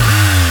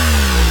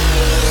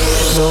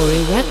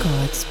Glory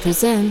Records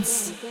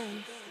presents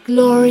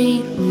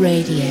Glory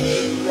Radio.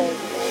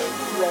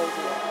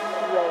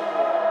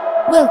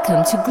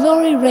 Welcome to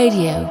Glory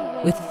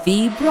Radio with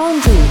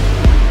Vibranji.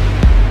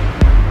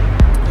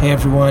 Hey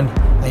everyone,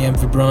 I am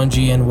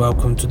Vibranji and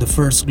welcome to the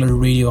first Glory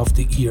Radio of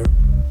the year.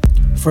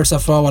 First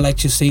of all, I'd like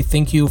to say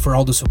thank you for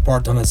all the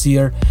support on us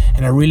here,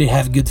 and I really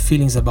have good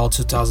feelings about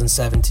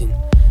 2017.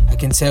 I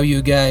can tell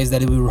you guys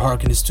that we will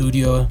work in the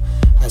studio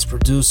as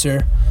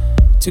producer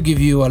to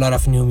give you a lot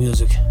of new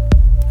music.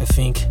 I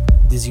think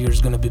this year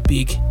is gonna be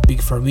big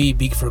for me,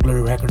 big for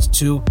Glory Records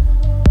too.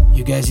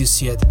 You guys, you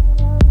see it.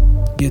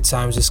 Good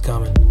times is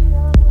coming.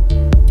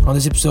 On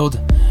this episode,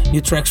 new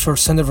tracks for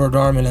Sander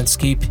Verdar and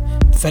Landscape,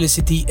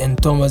 Felicity and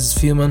Thomas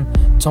Filman,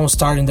 Tom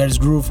Starr and There's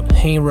Groove,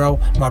 Heinrau,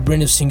 my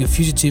brand new single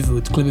Fugitive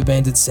with Clippy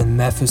Bandits and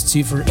Matthew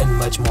Stiffer and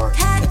much more.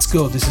 Let's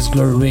go, this is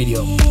Glory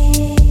Radio.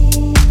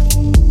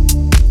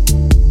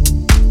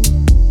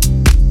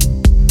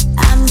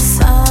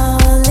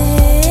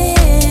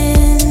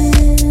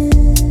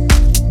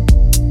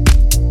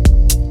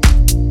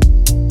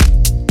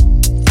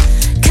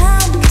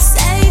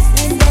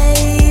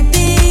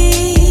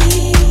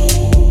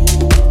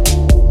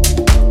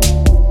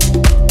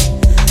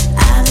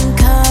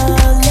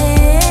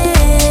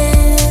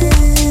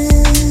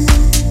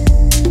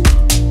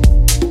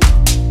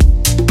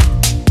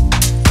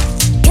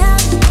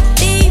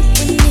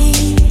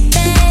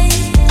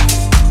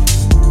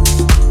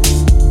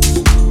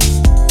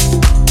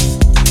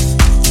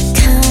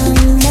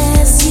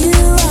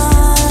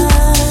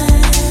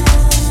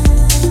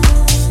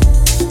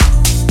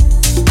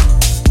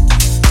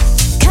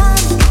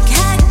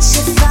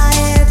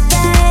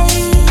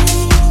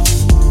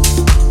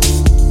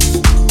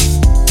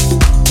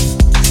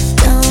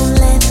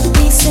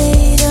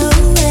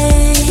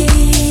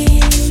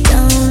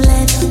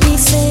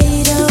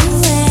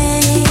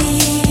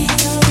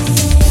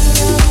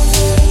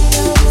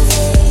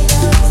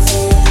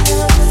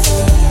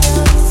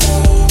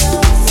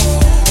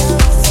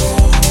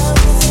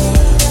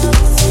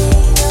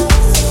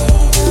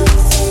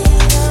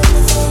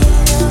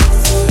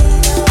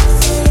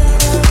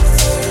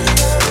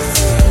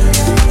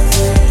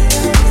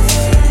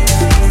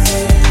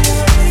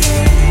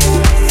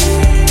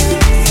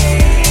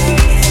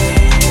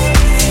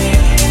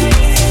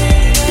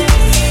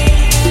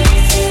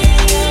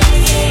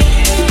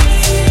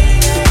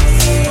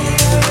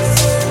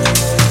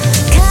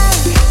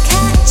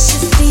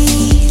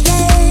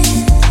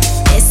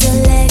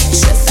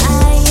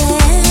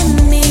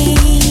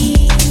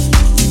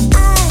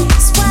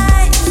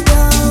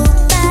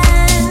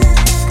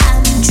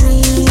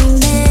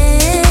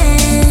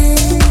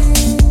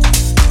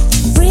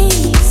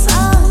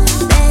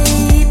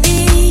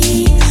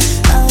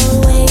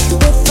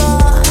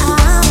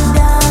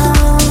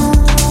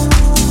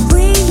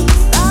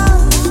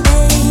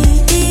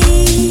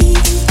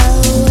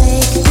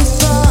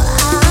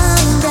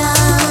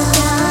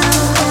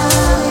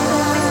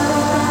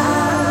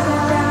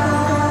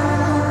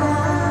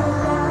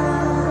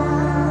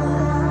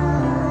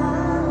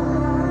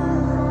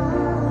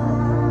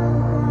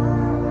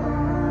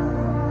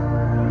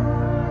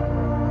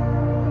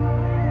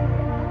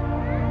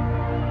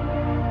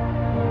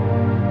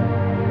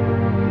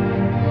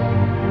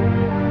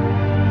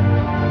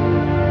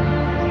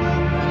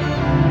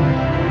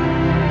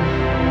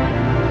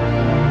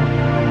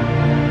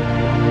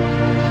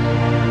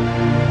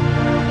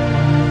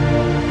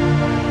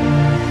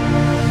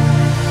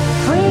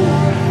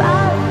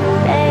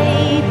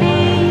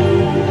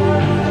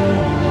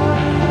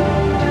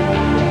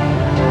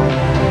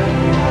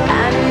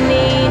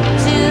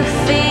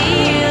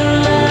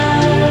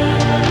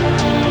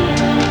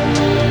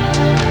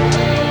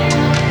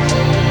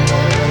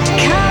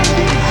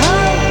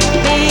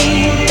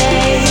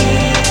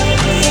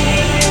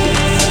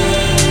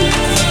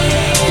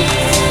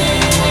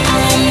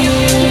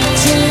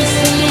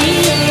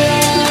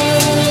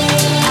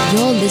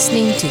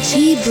 Listening to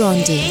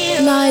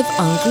Vibranji live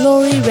on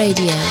Glory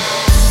Radio.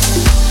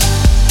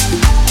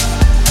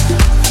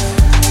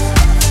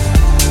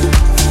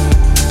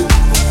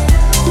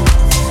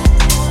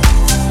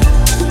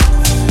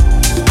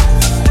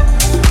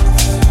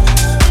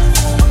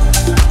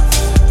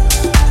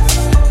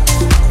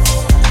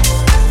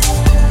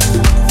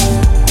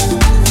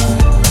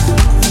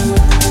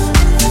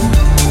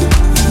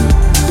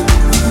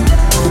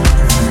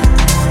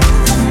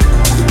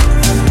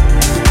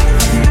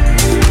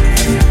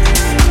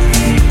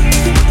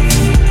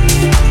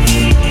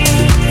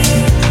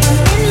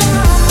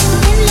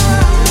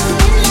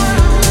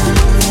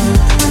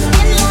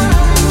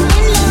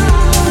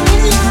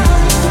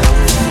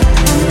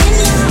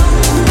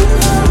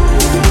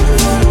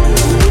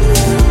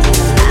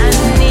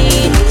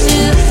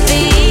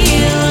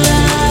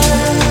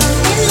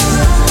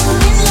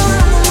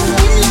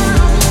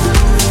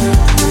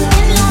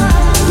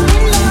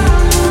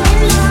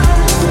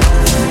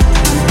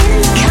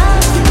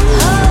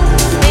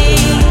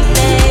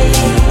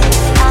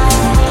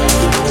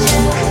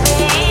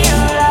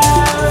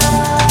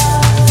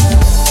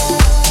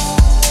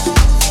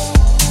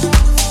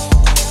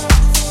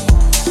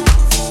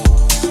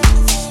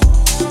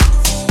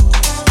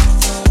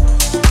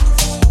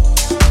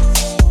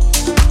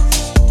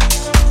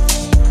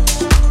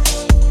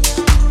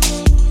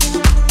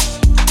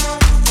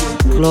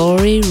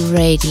 Glory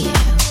Radio.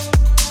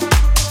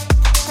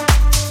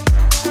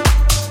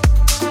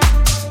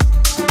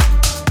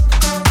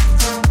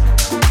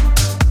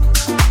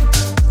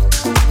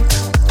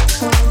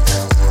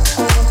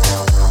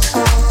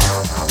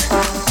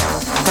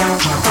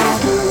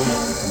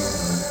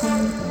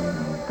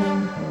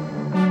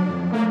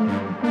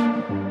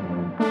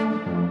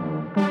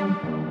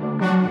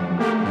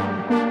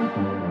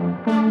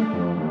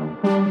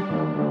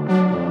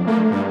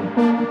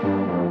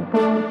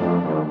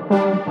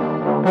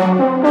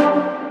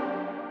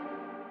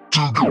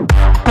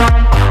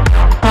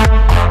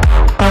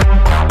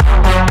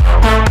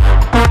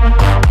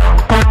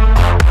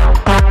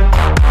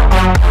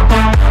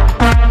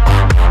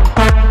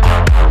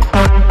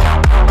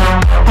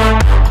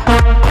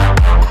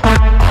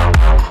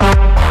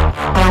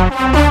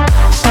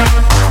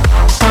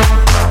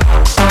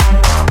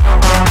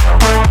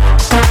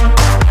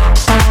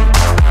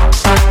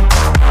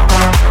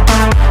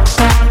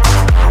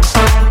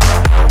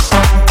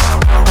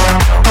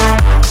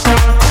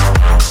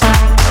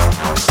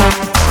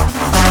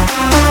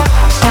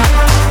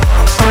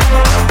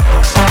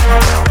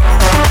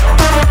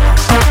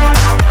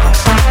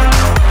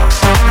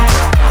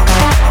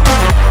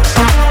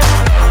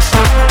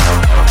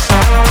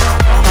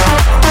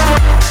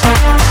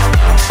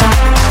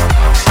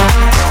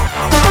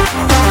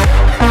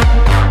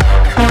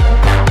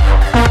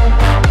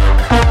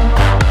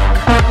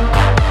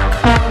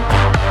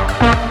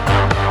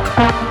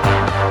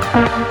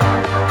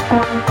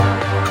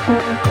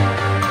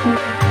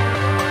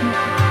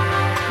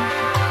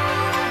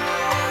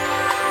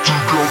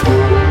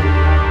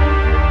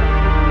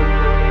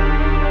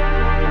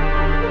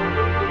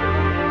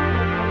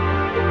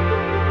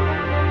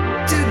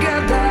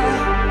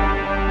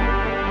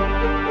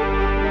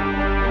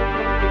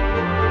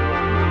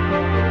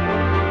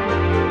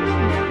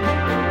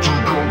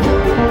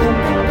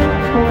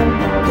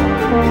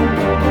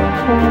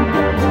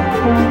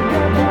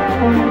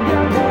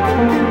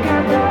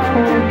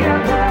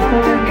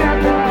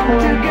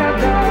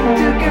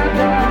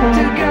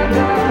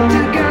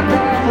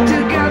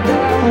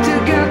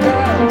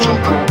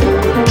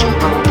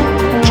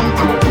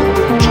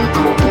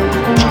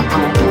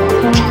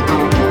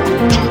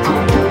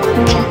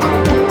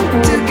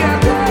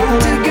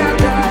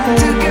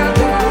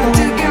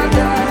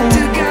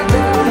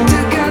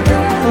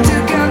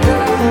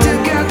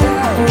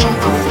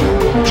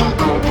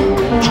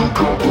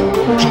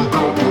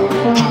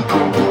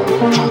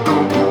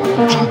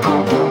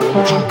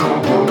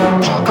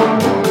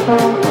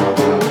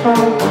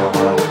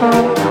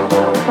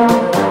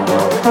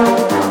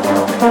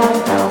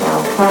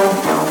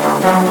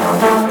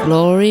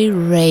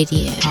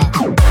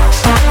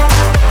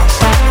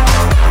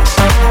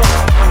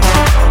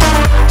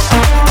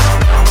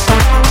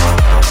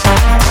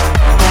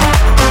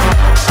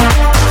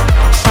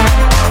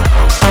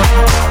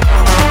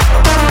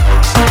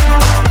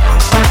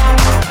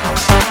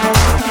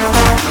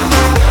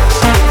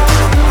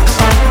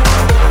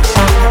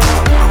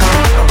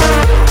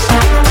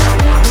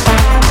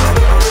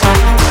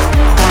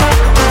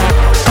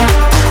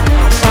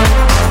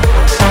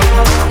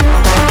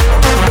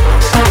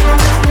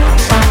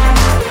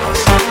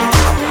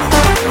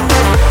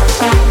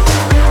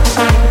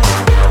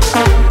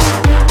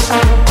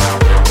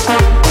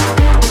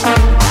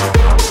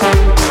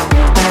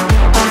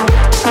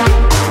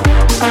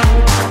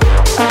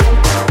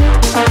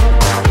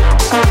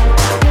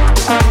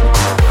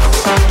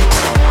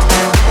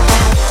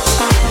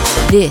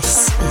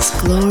 This is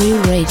Glory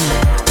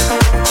Radio.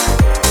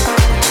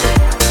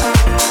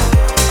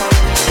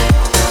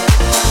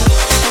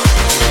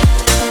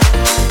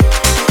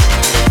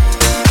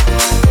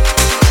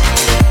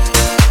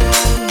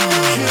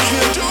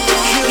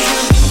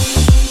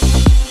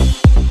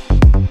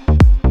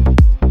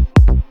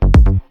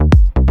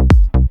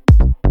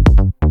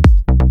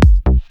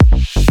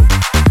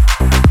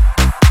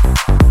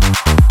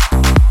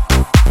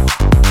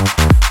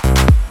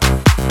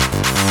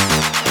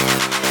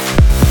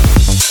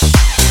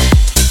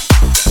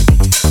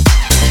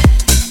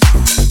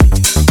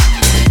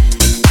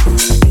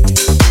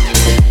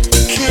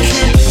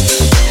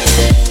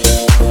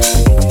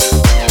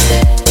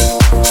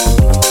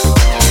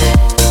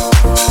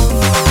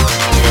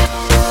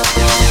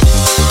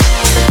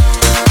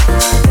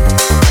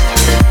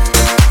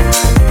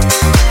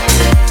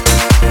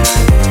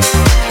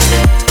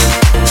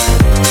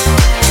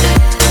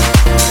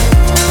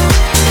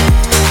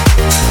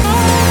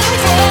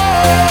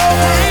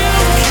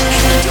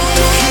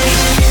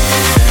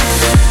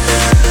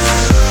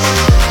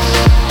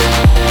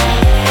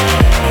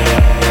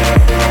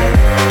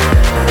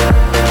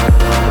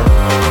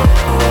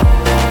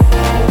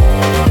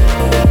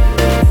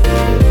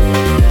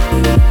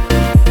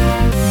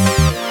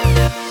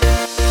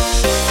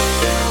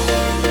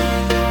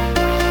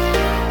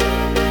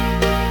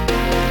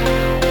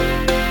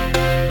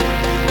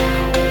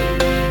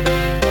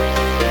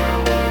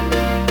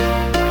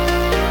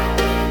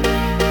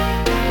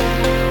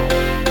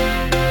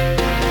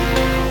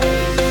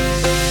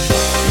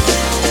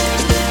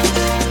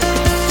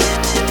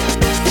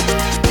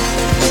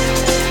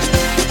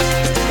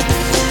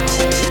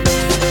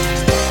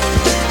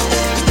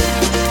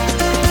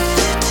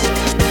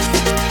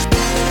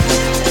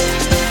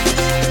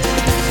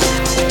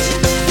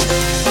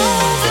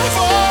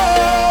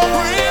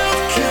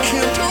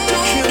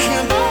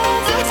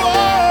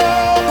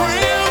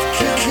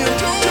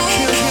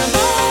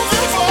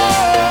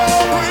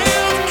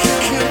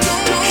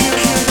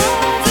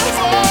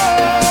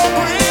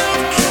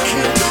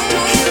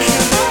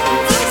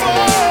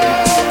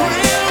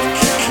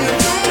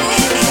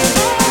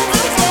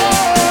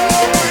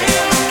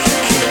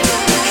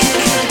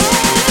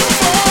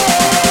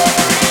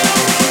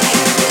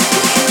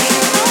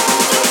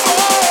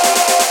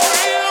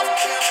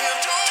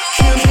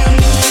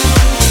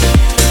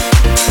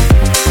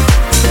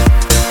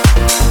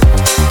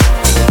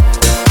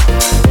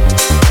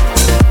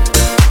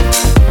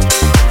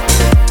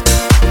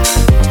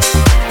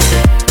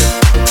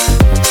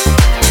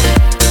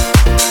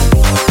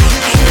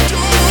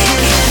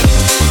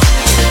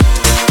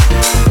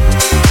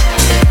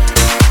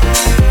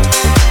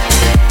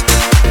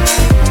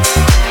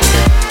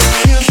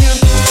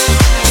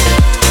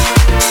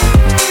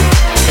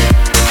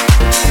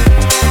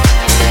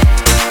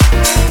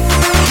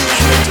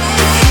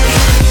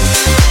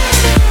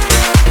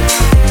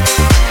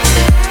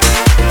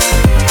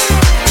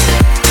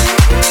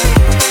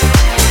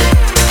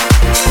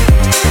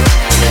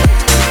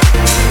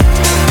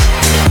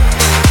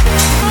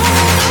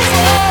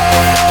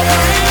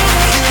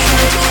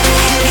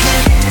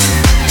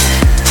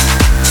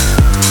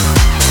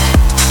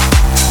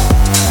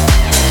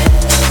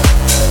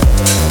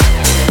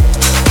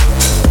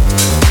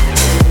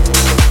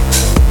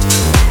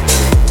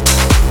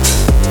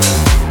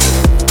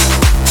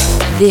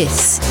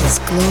 This is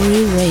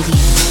Glory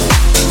Radio.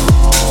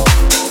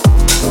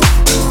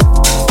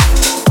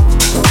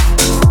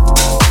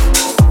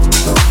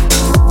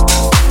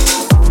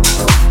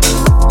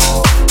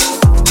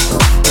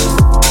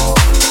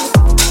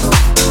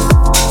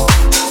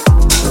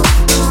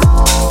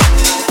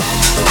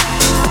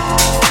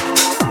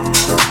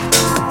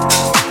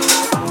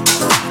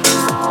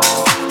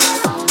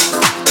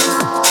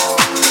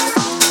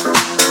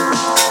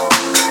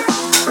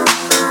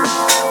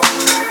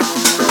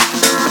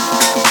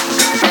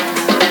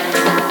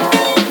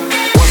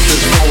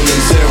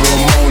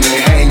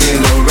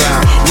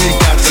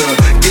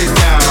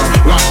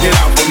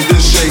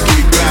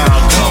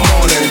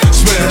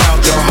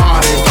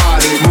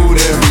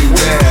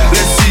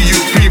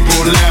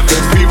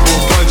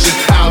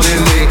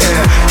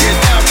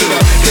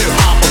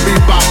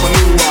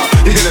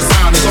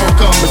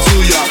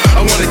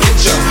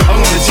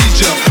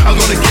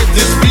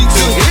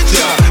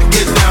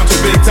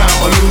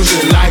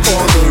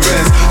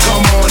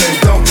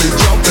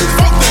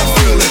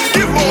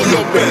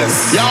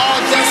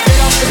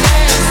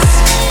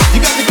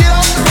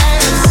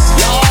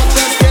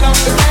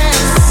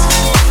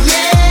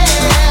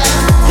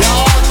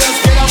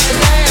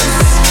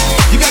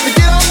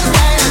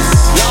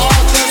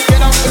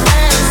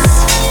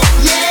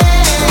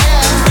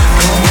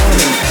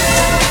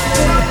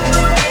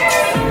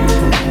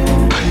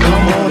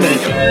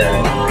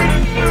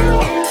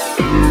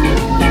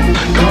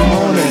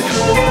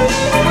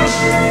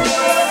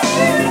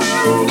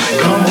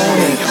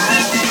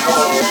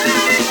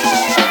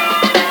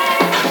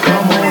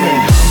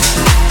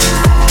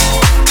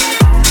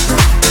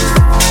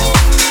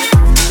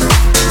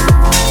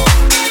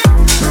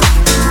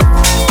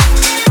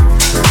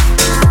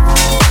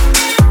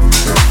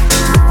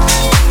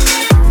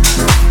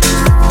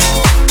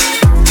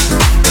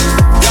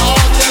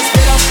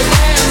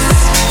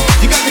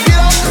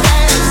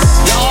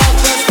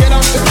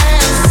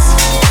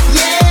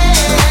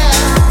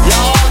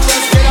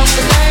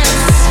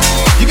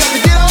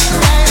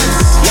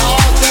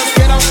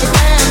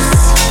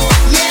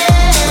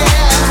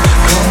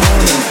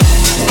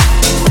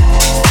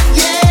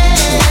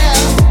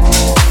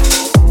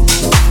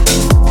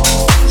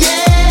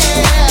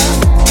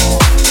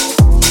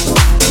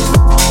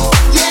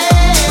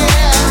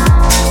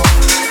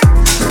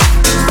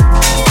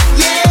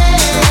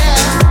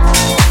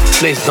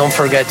 Please don't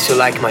forget to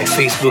like my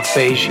Facebook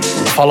page,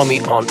 follow me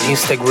on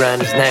Instagram,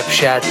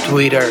 Snapchat,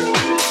 Twitter,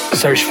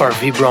 search for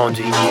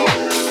Vibrondi.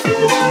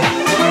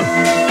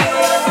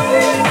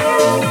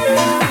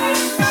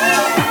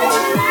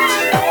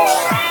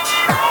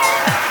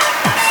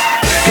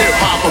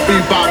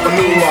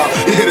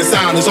 You hear the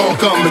sound, it's all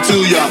coming to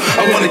ya.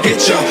 I wanna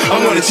get ya, I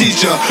wanna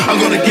teach ya. I'm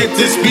gonna get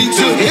this beat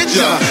to hit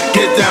ya.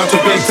 Get down to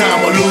big time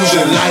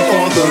illusion, like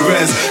all the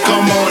rest.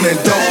 Come on and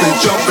dump and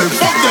jump and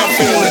fuck that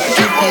feeling.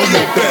 Give all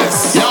your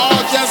best.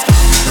 Y'all just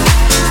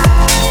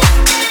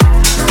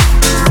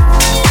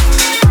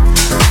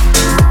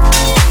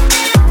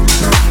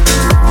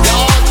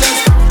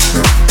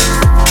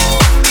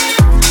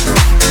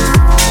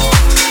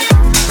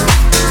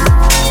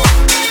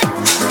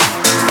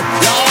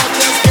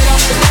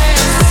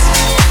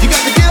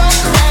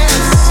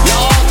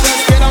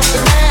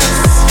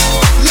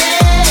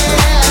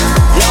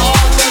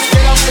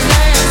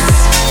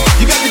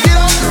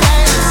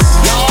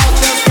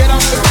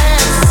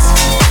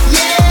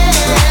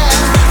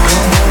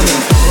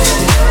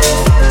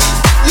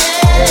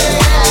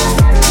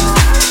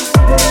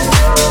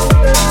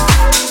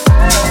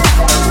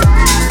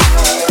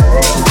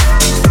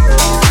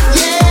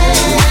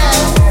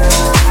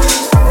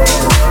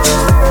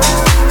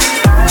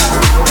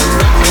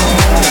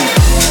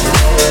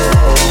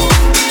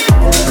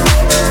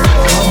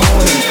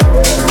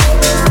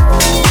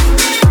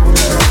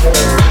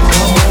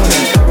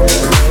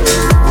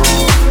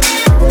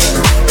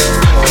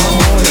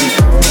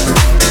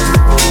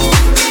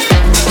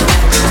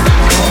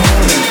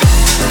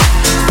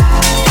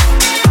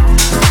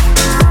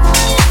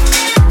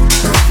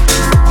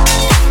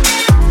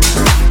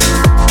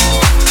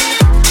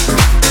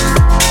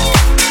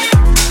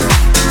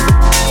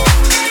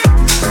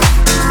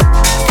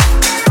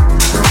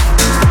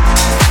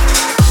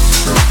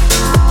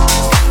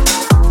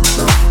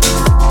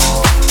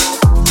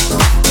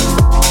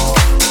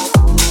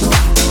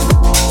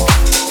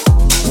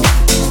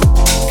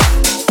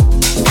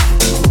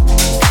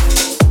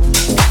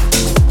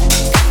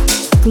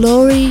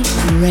Glory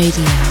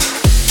Radio.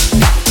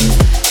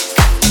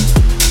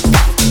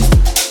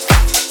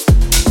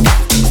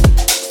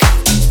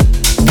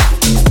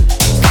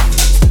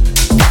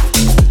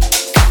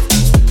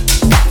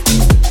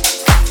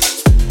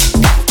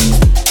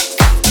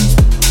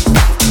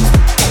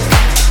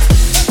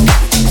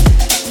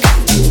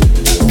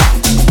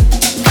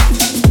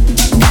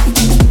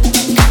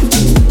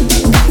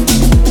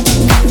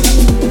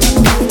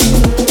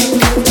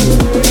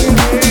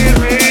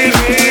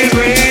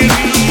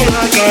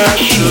 Like I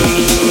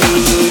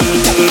should.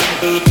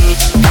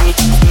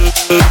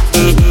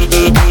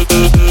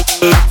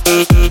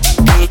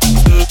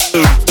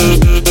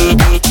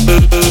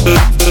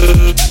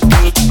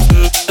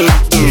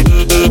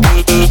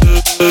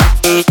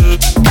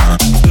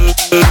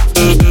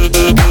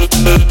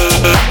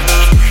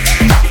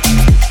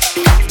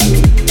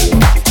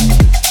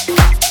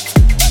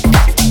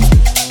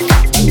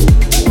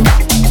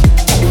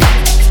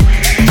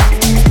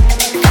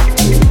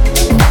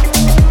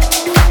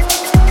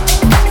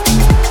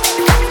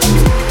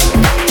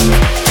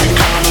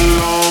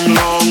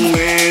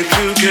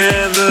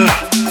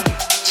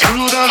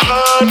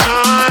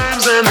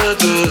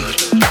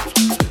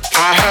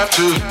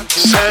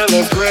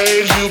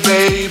 celebrate you,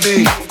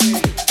 baby.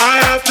 I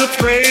have to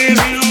praise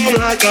you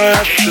like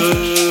I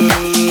should.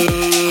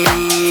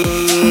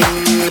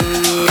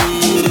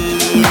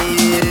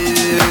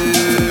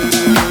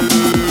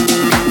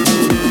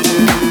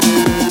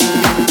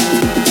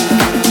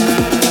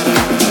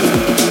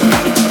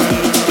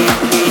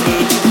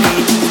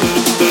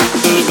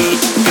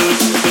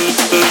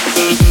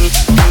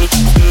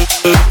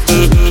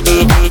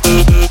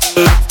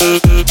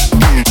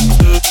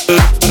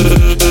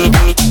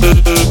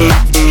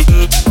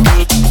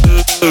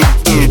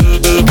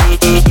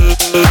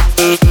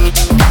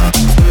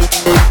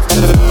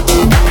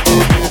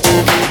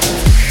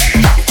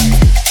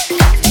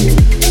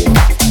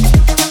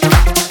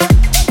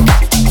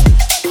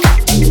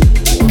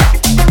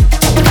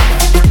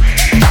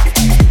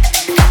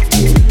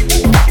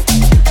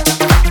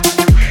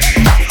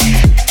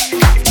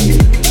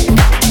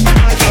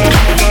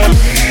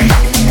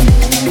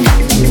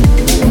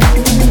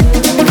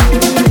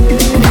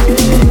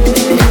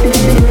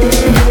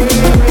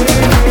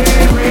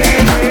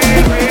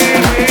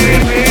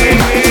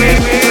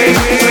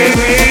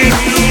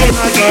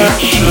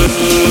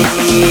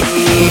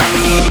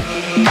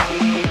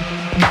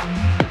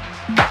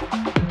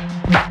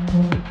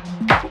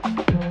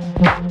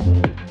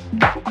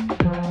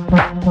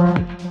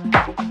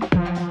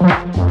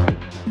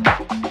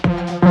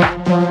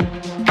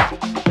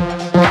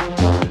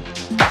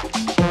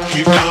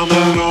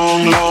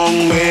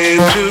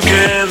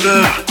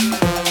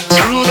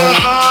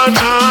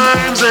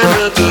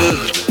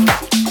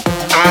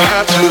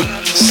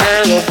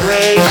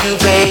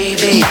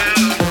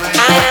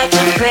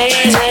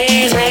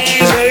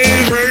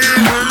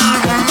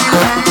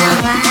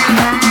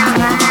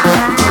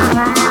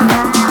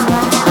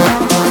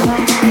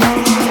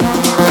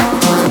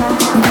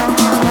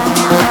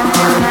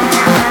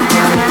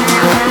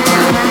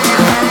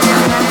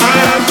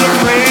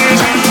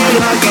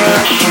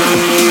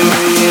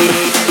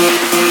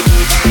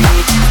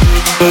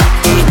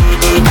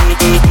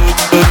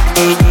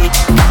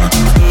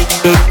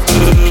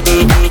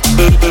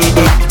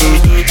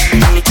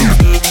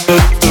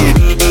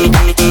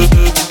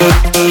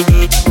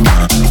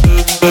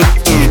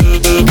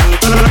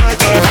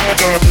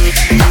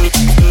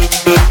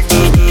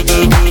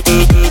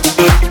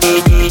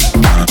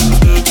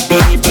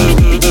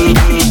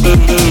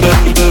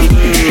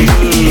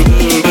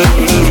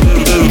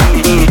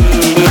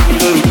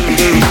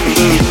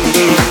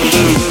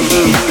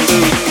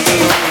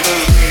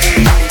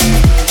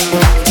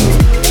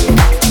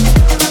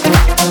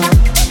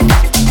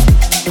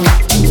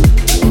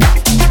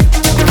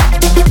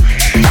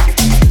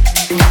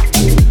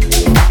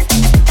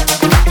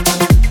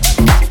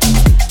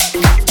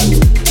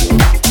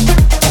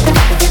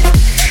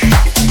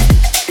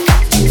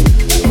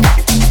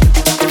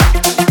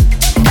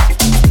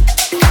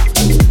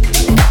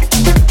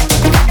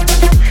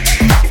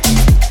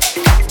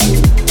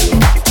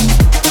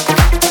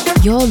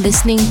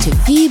 Listening to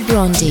V.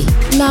 Brondi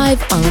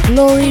live on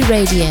Glory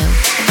Radio.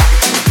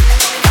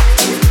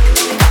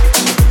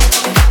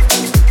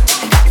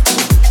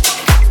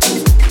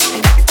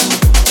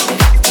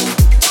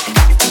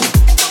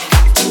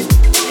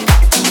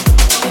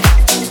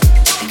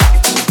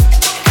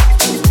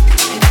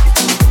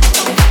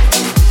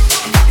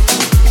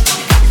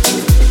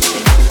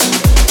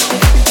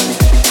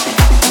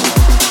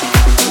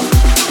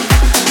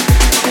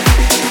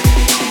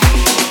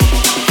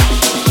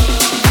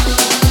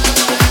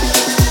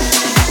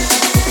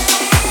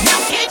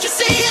 Can't you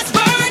see it's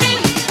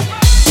burning?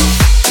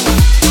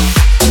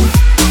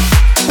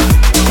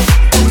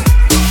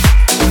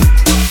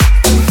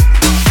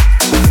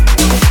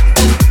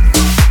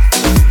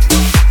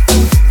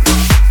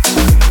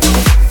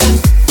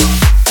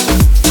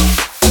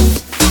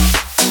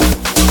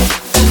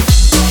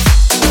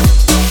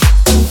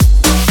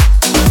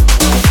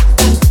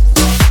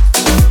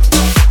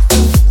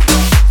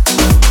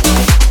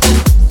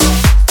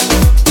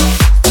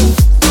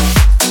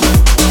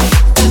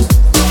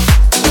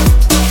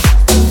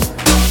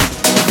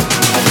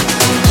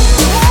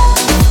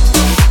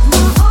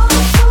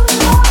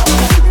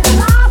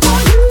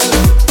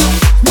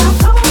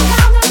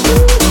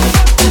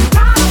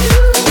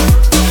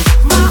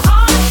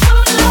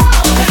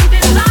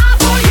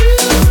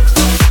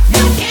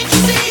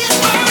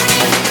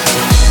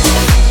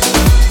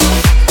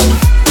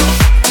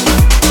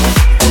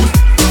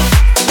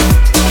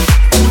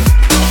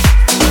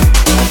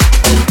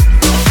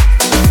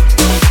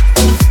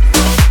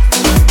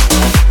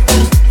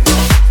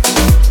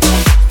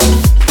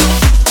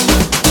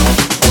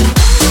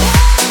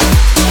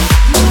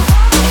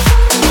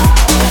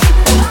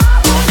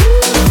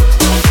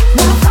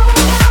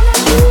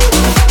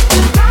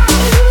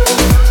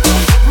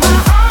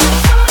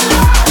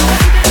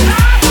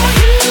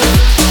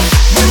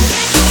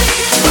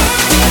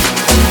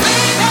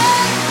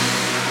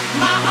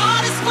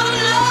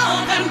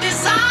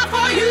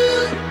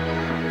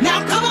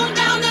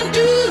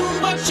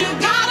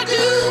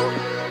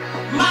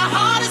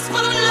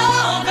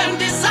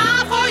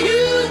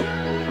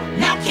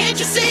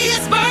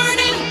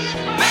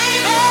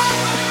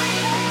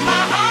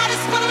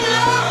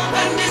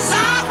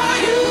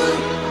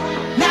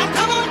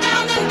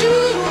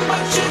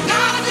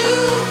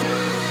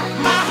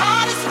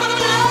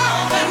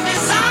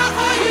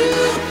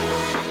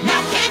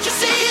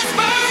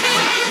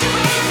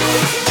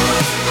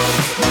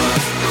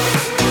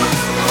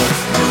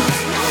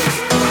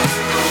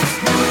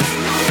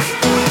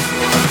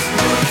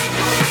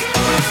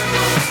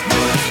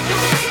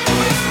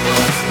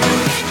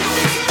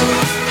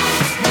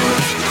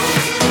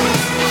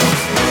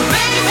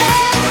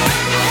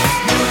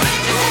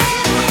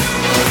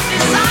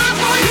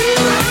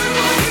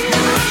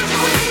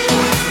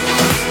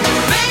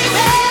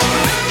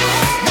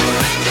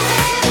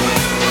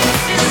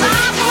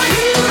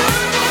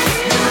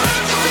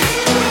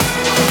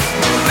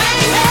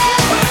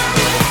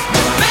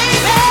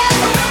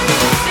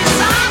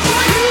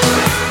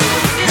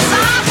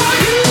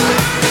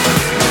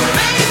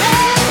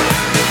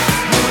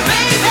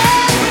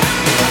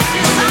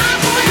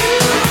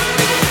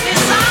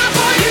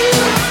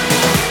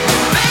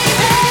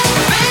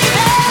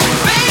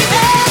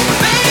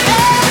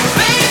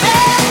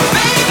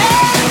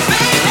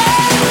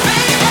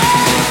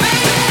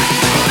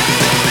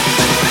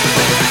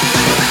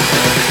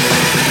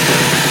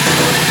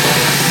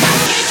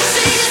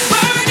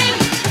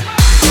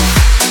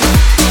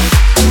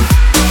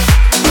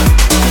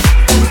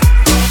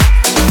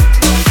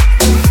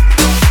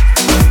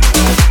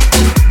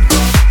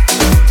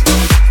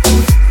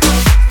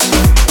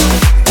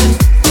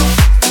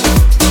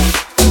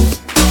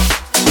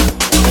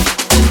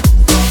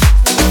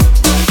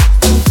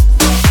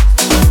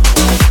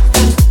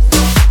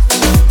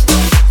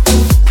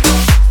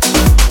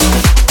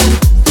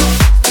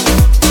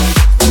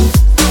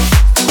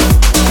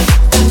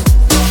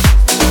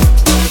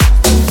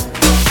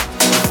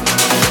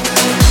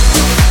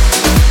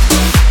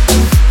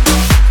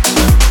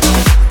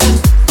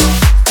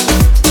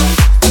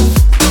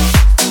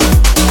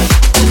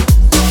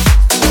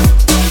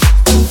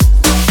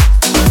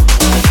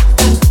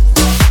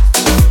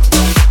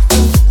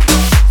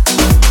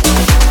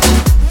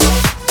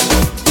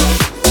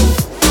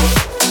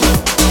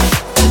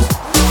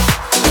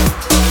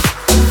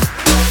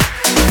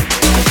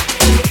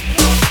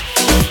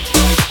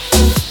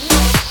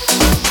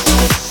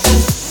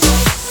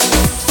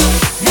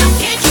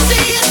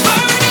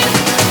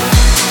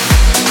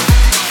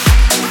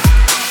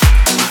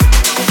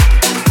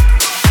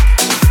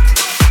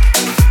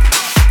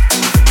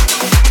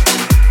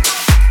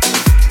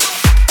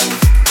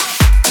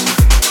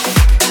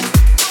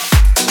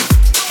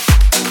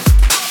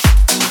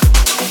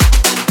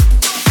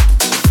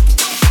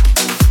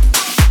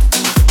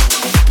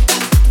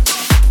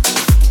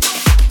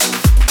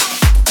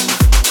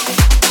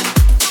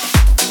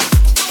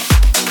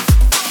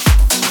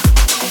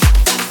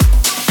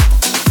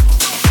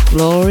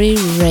 Glory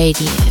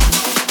Radio.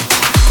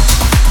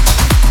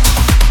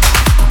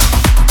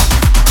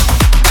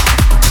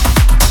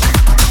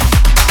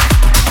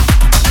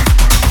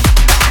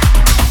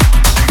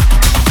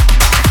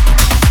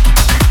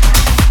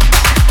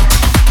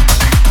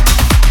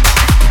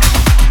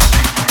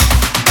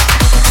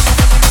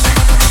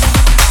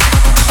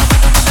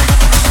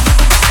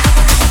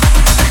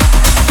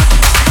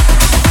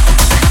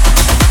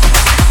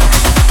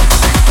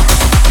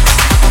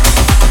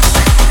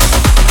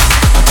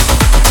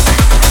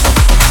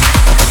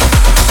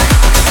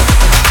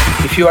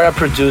 If you are a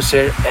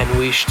producer and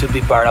wish to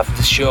be part of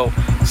the show,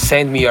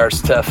 send me your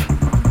stuff.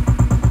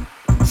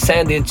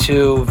 Send it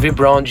to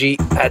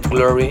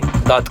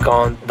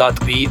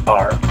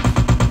vibrongi@glory.com.br.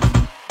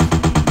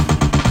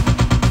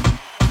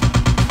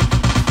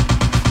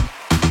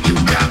 You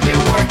got me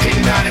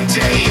working night and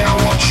day. I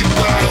want you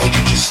out or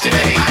you just stay.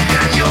 I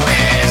got your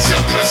hands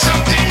up for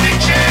something to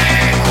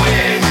jack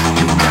with.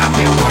 You got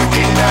me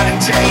working night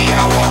and day. I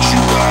want you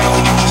out or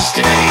you just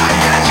stay. I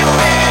got your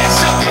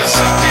hands up for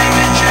something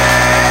to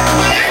jack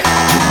with.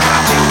 You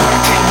got me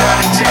working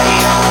night and day.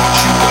 I want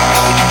you out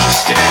or you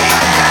just stay.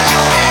 I got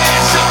your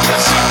hands up for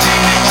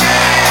something to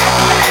jack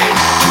with.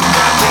 You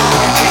got me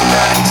working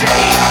night and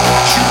day. I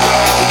want you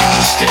out or you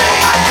just stay.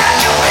 I got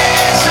your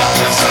hands up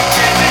for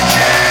something to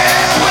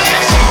jack with.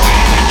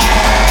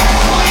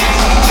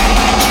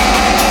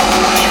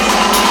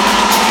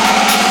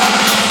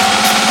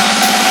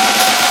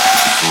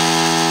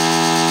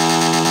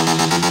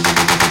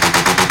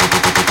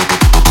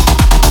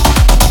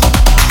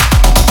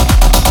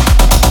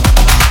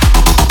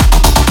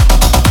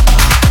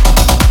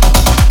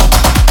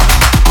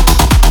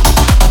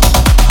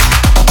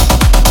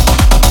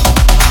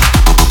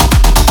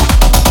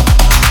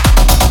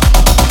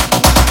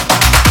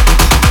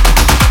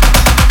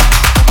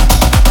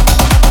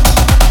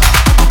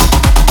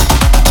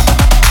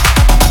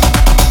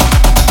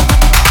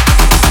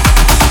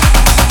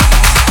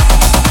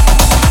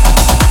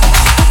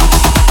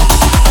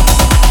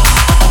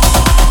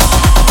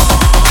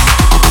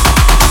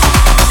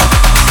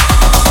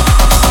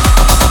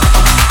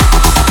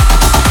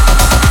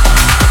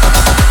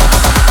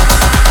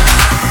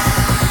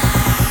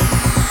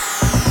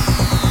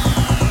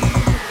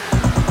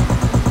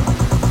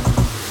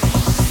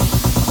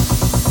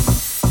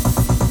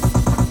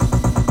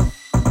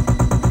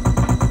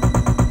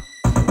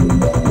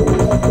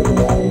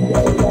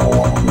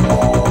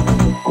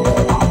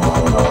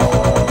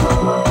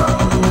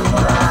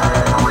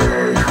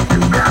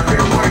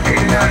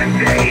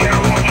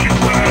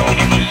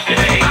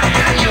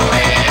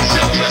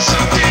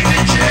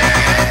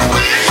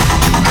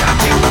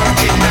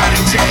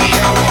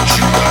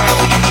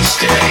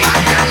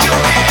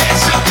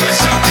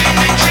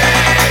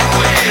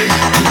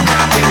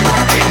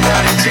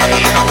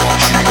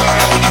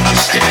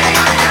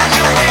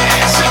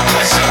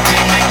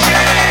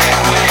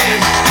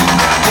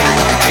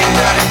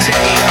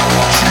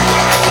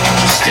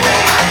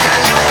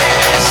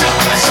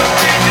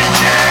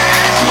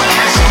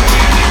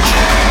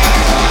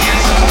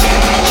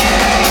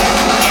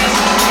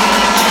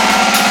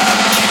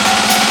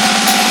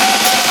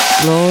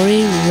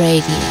 Glory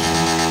Radio.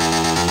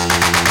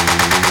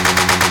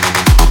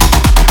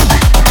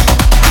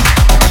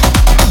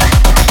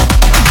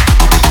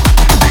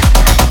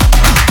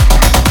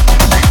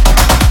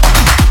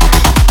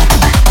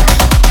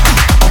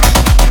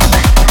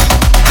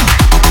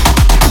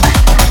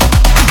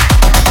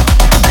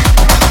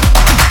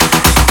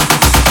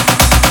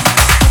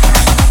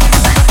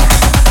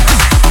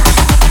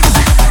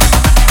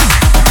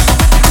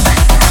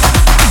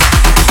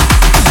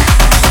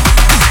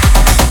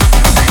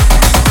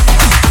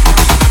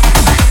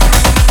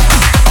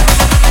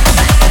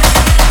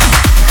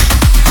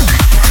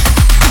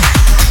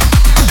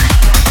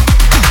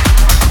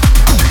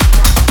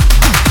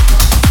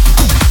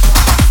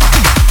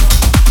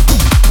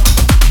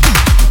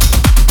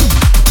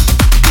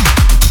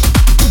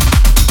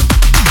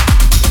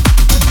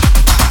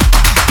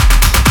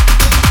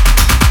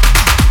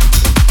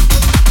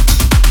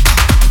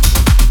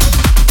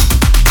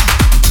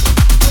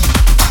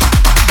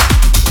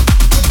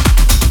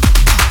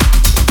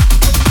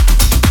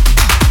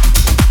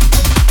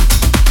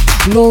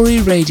 Glory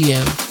Radio.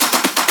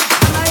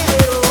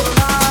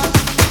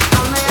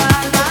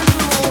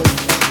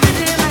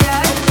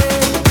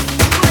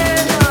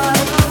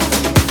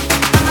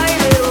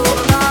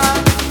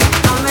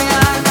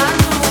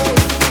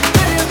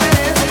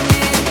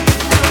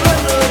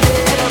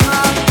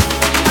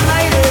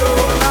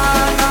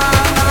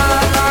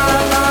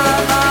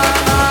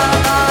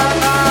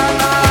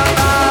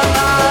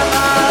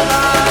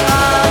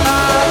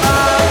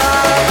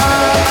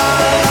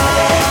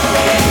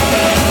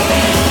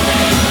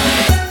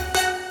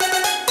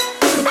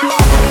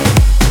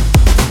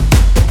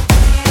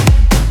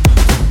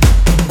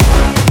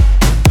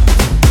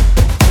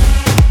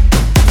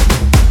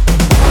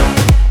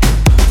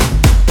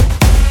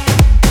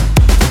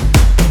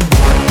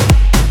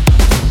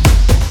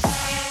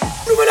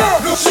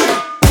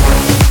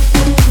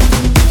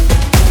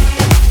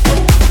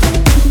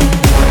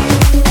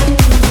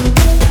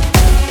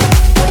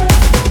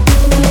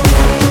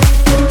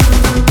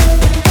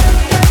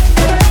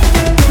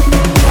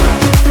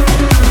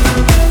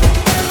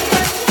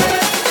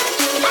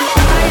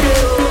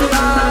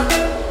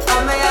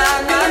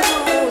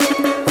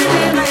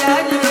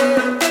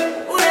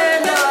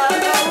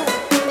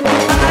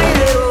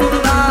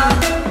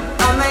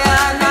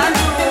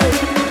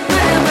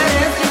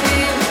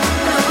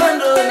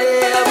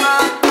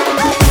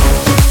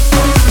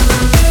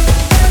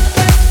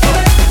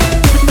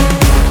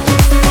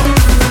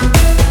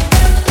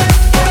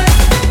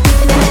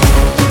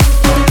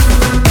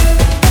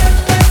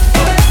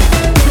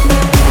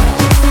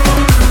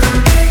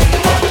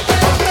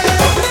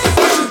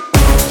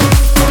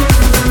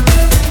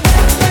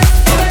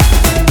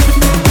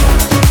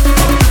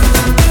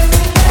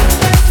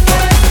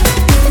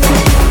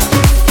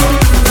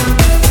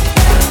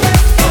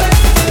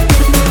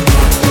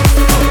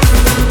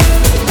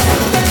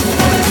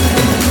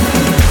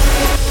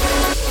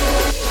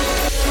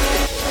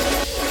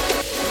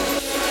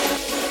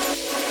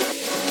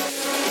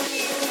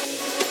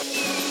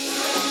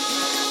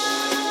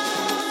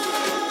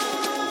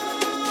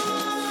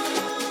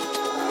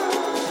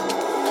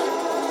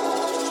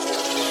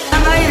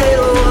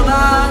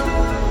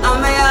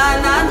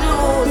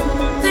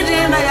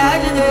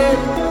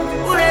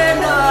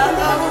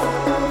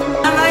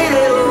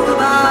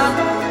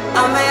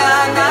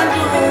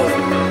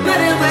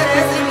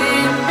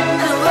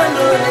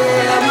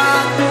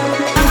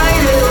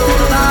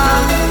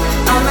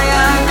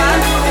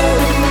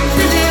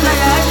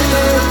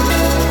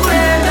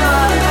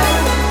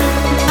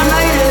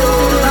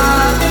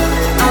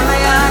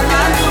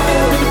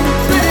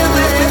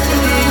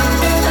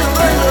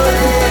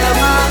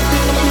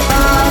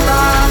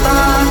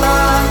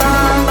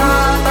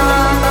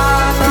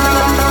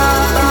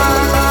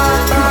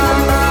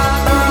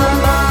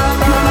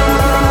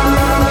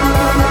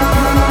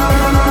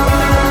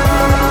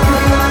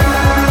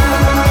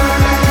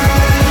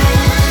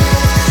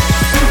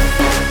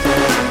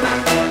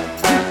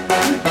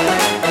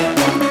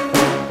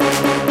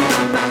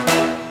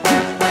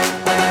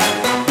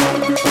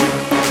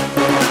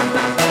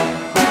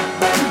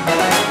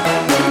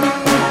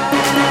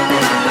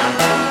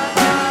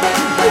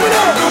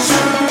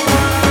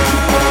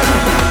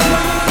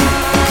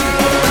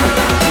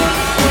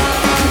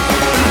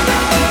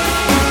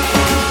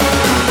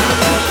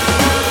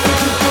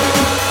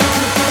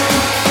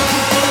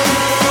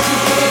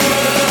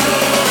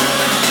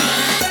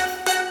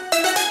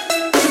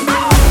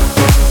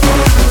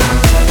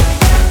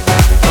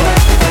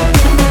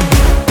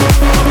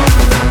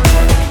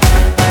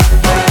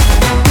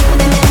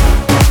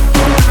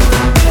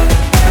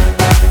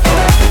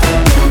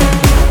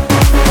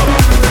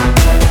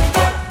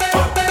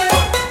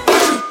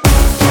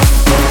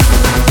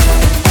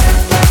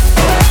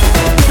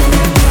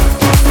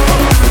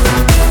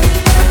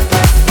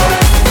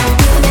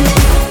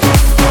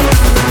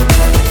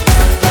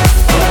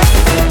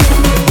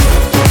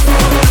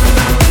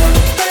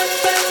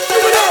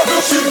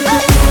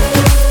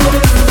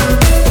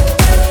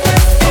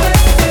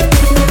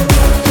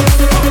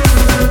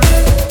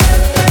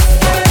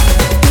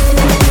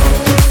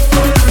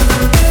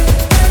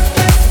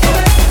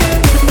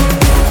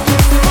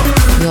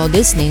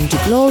 listening to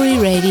Glory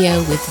Radio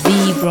with V.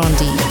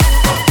 Brondi.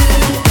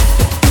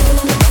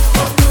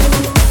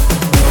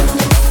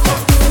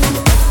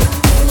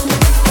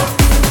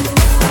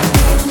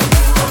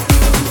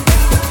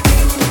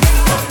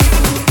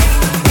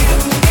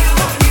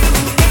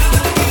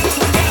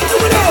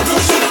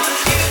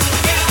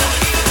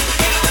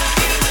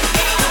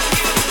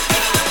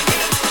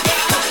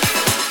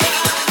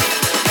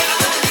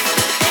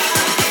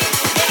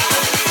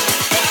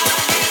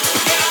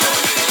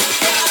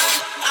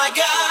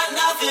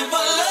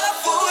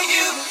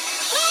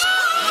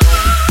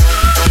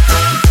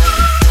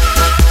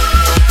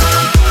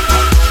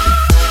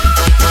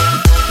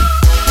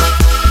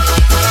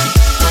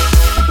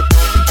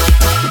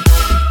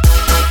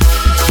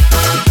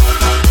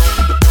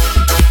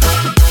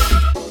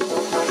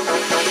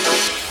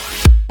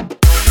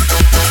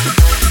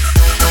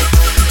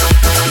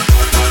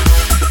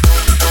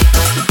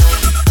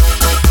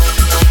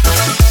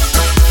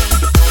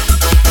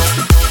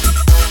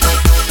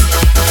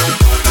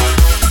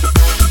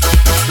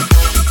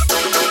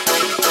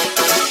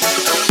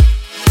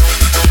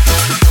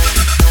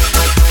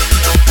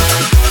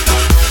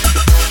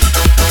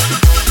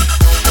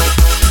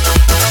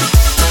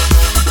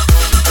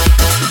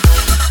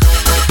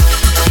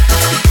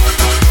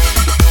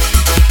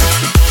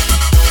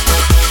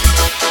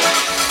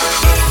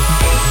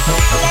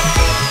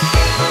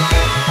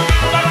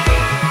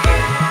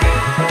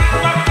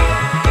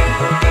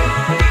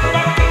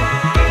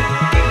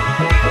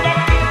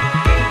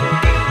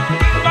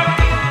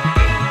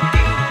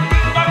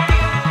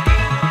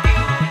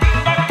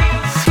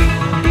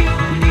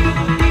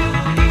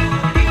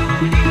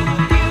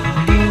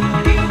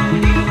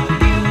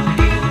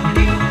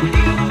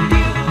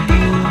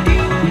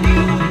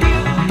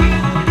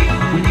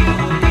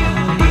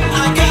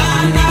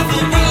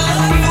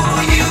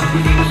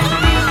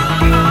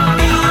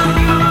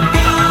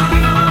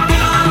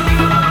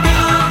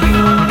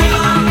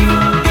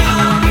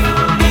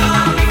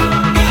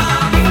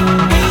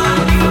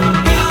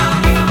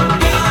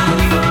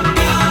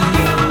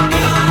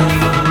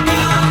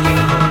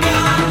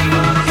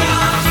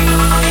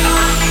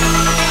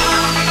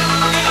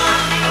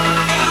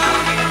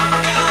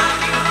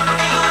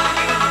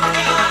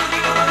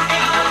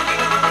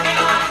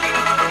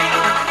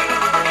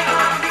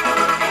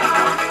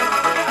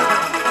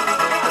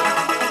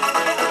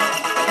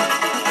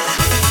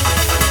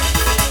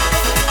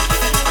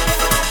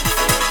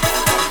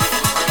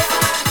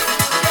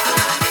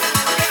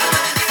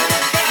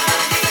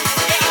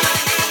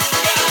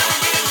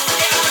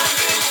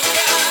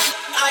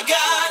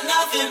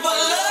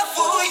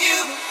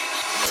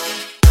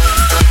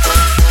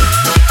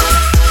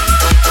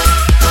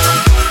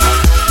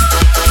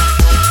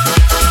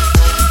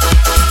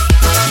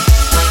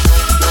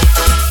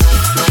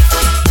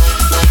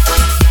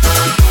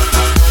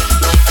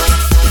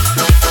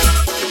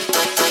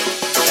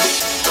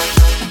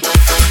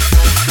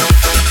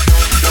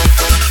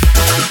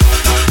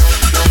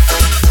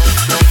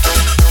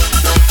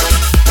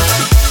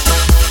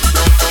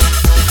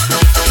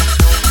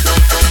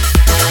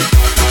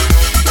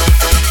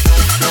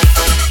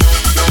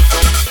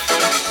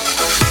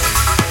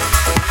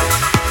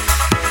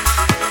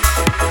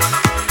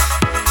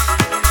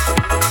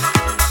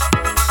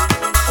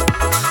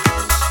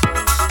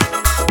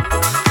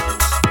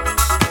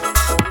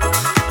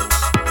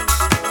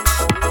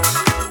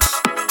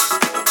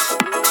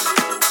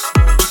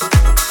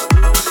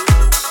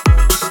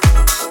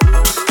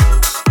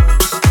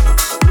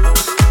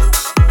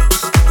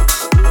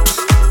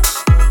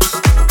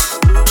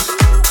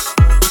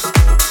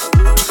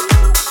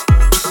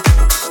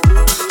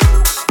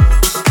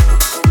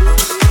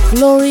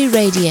 Glory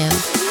Radio.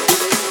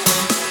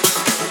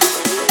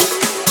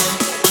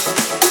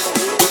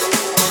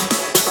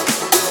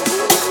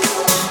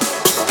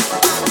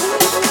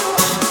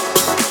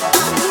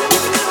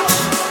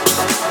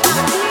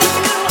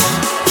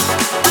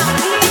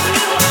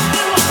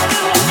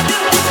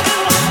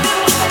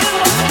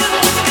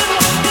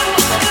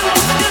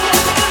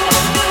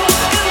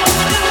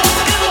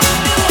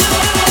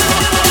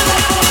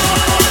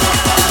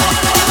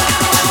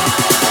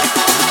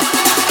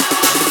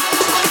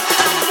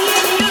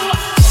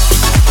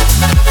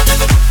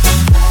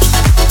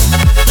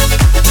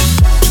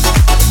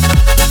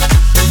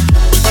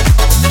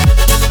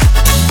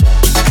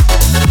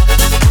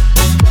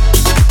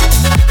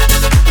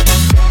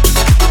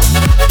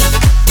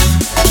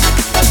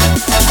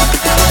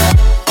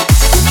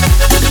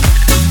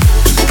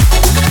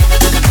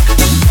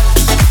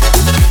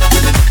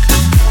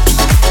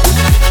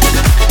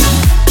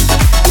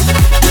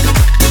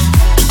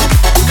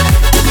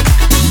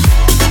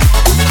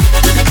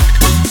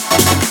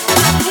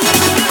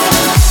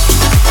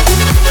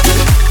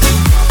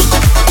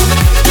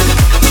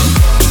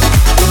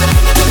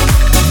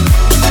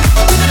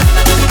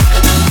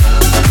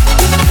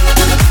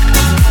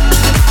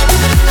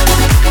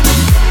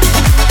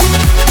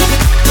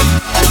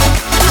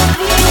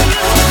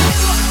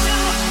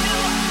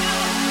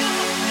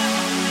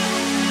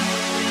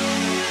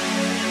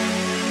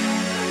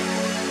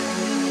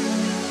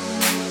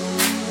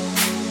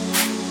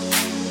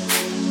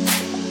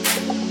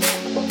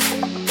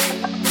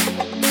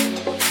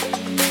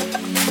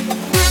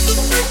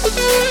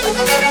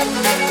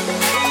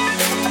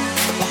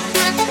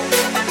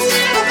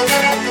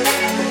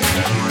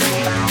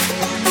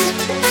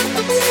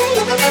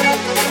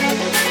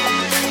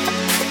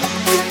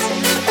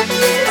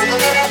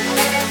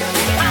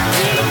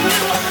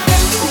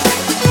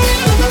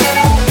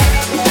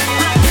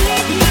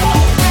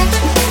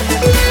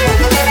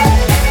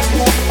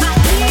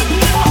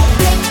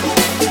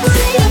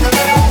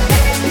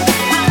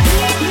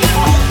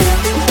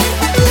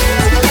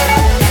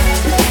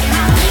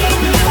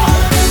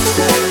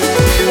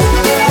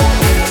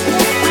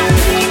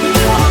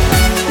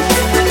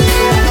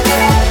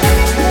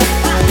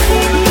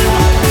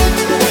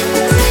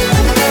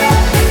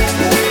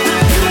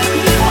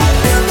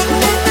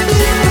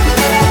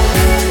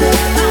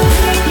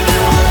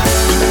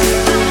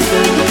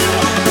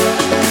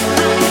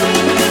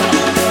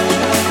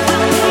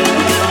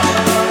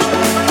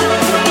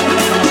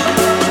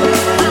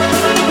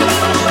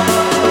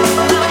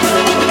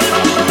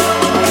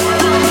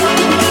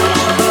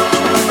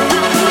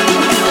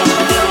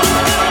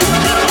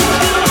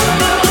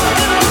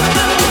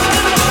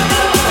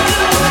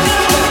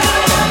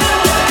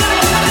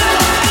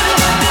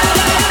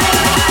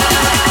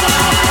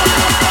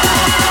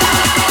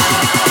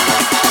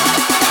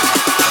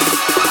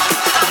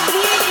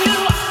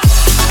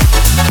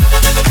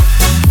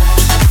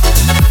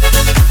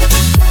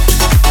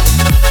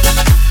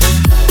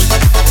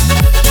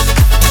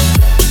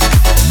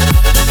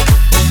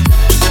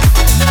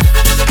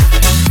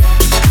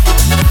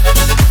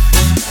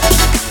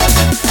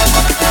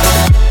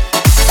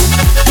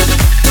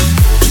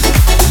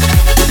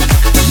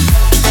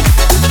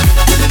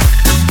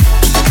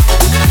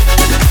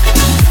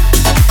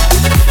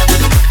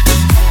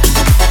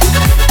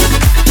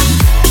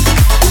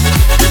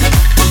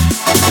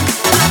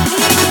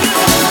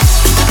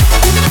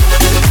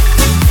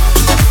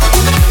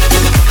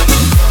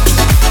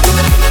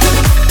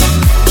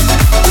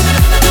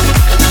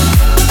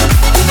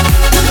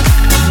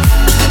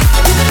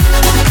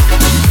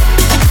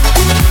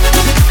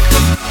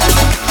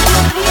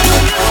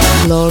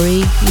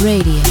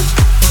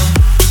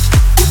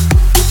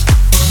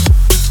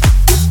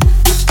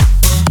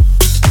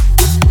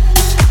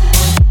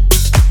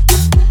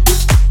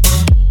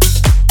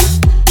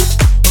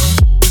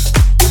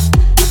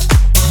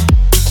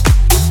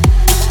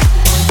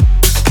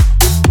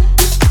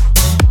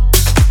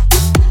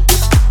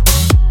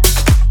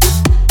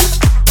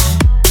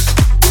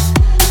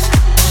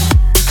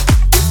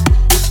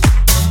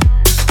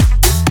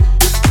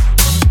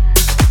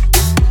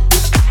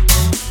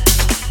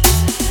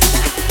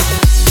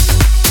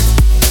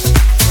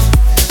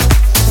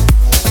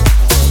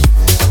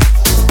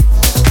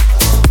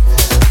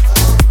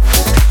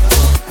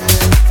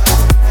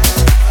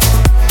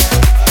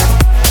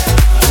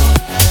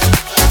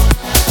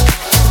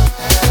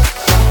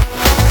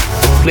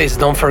 Please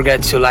don't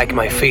forget to like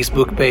my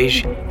Facebook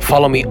page,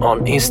 follow me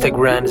on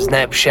Instagram,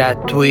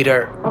 Snapchat,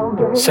 Twitter,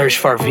 search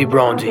for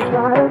Vibrondi.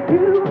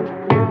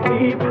 You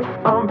keep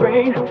on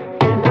bringing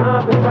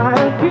up the side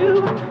of you.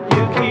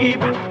 You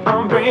keep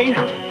on bringing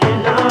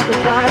up the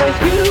side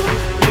of you.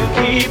 You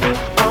keep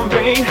on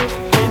bringing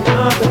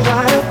up the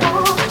side of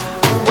all.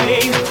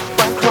 Wait,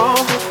 I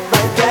crawl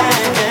right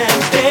back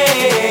and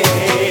stay.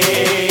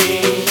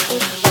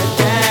 Right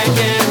back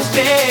and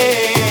stay.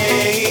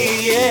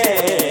 Yeah.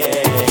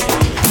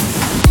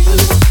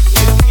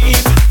 You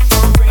keep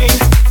on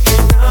bringing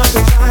up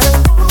the side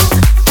of all.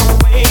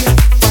 Wait,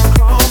 I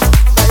crawl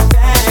right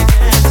back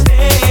and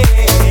stay.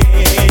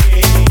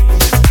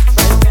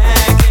 Right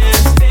back and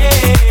stay.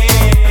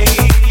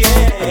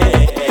 Yeah.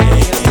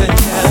 It's the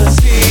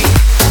jealousy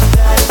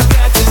that has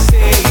got to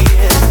say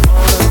it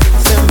all up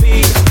into me.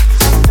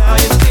 Now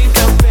you think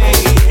I'm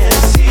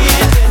playing. See,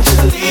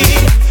 eventually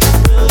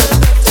we'll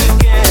end up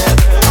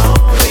together,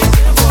 always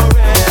and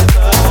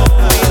forever.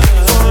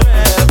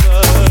 Forever.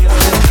 It's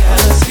the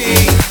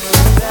jealousy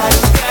that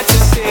has got to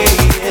say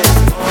it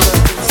all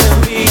up into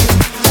me.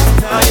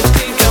 Now you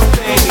think I'm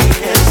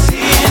playing.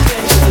 See,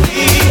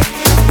 eventually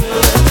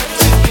we'll end up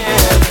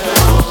together,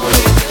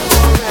 always and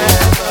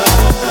forever.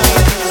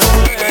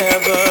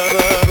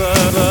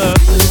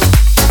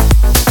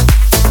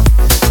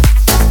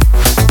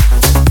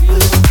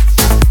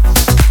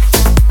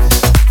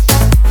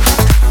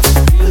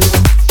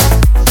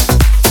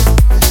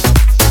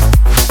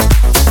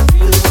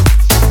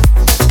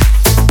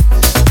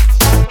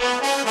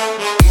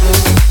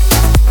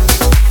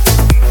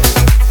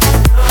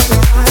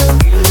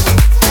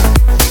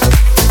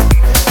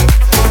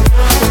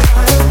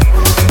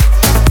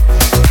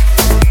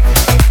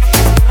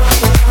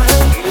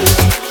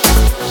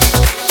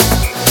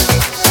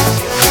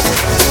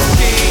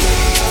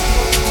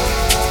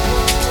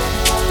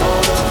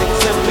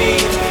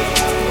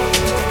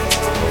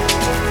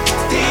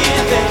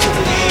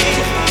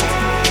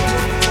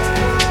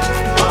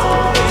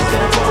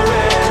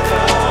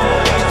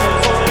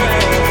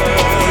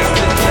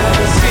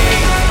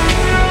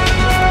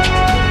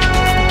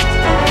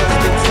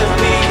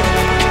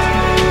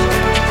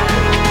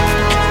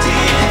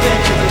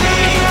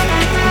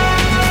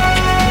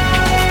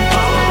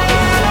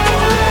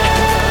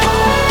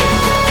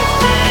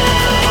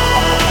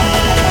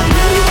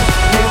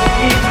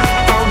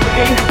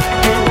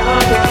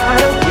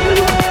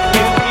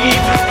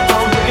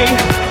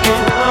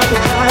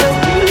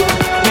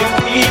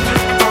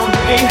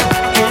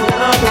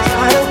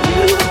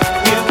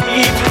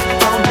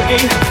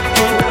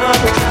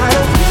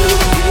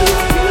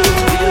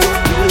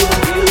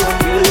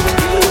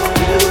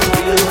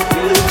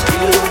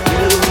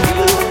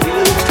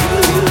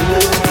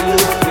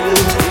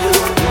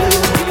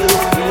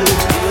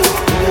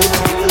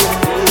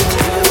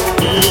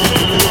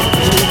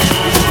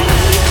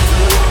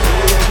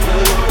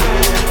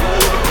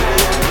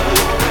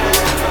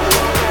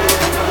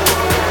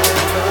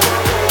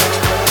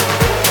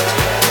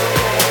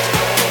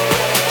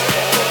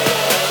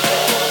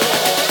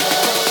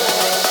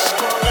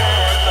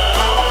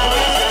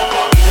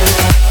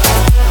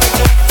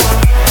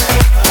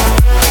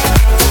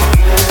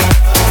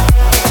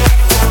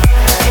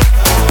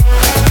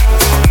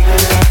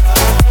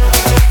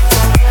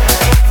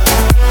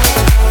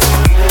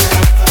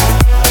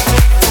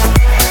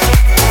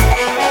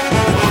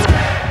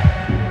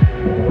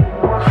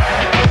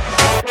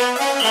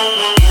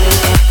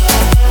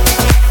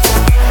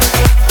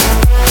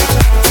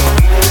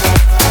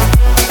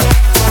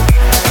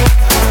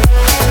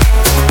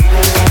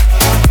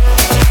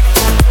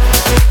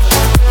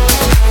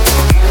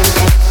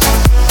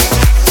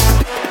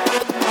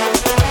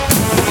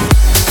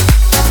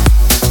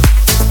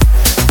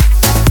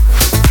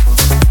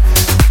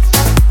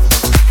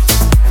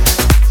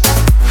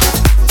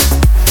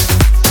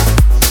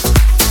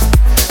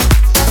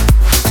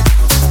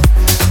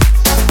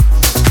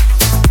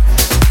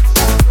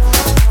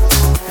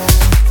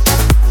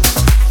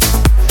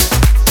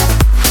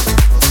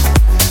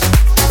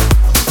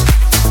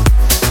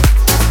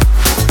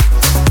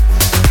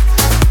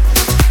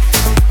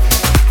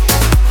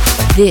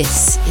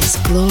 This is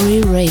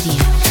Glory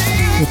Radio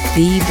with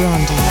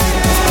Vibrondi.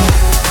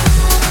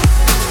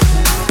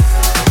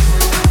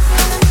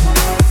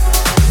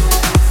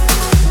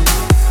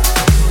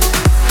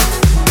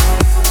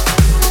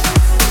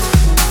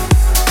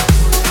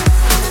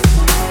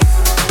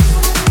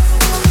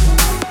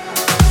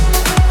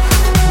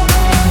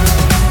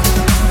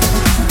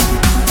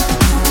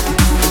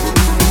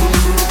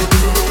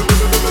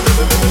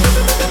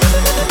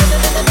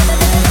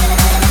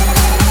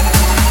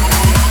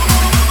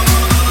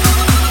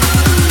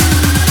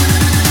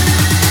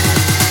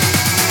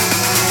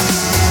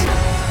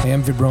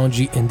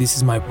 Vibrondi, and this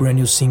is my brand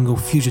new single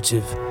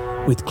Fugitive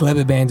with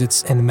Clever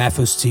Bandits and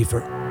Matthew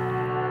Stiefer.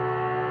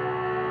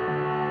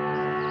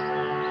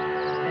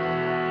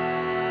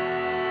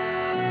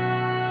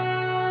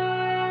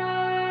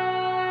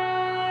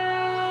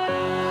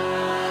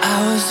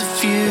 I was a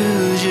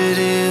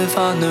fugitive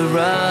on the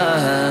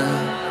run,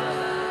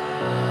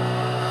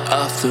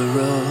 off the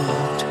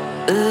road,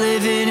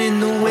 living in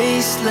the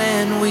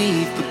wasteland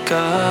we've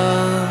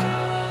begun.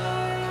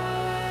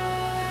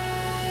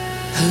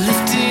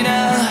 Lifting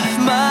up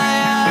my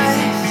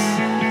eyes,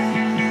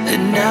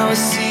 and now I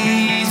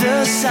see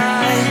the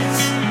signs.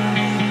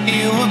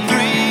 You were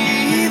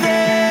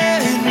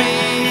breathing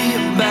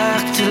me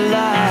back to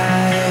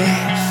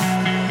life.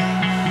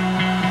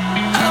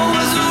 I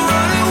was a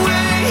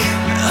runaway,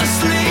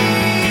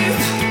 asleep,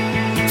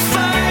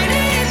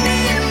 fighting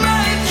in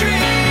my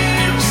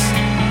dreams,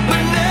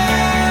 but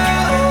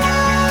now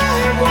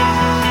I'm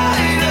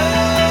wide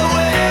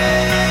awake.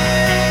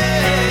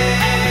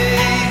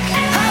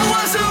 I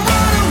was a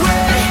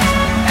runaway,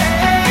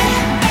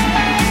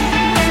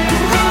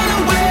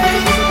 runaway.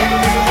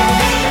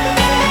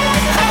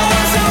 I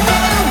was a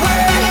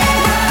runaway,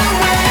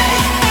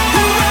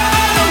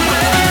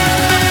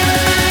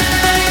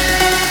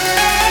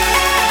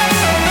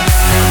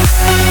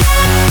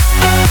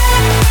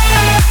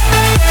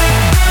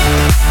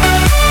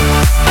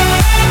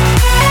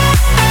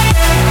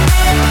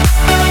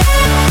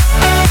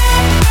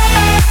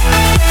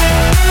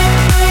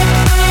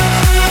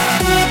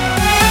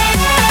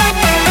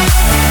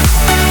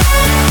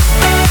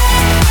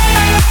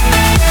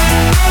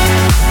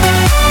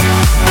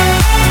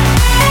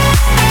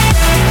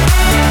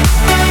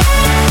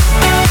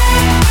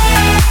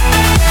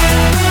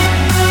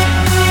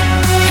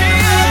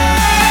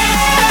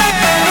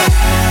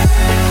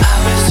 I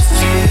was a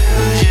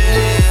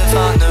fugitive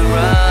on the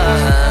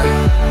run,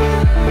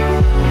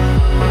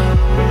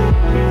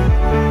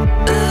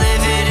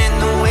 living in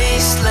the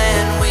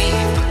wasteland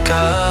we've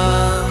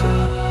begun.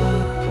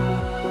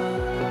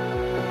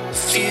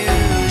 Fugitive.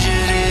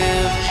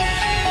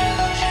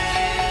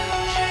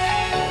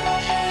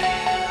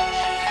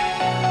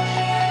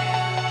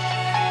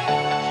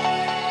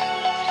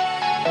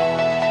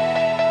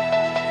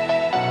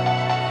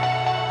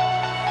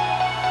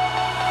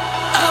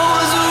 I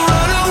was a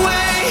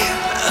runaway,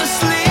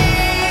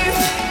 asleep,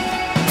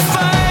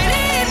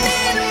 fighting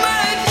in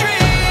my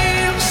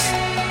dreams,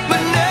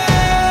 but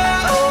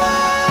now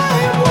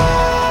I'm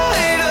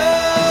wide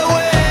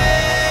awake.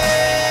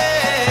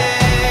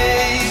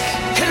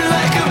 And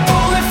like a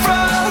bullet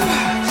from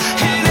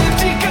an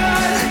empty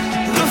gun,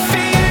 the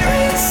fear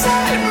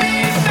inside me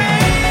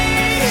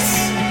fades.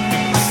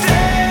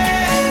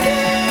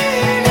 Standing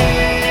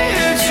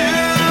here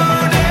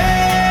today,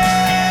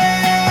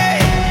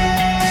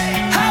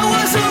 I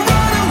was a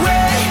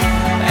runaway,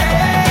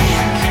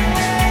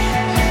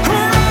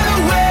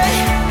 runaway.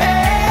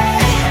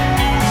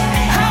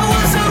 I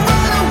was a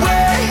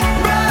runaway,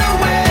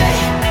 runaway,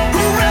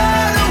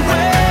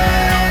 runaway.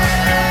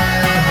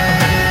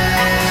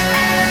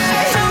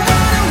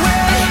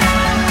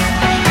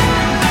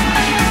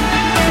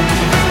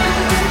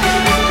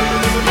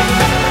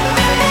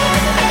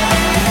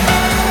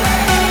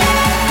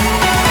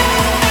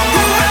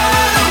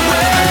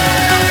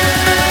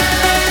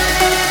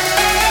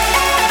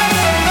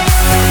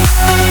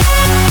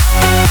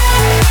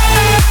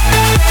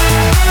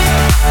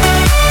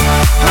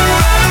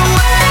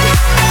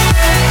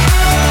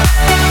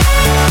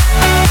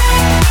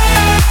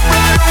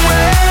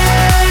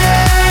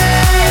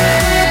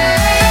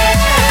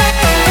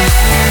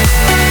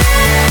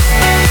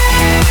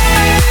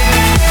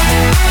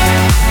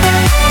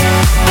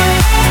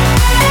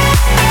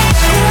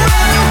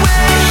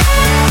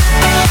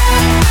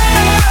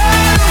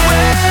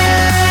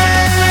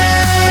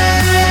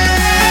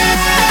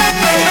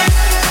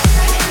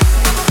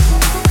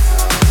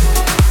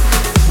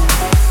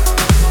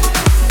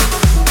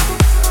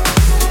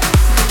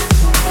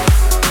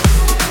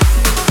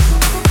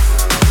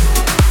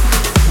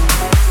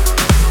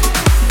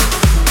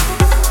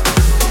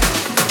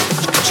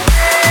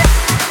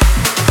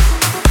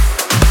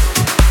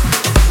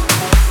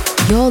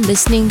 You're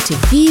listening to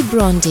V.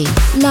 Brondi,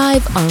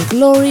 live on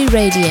Glory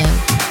Radio.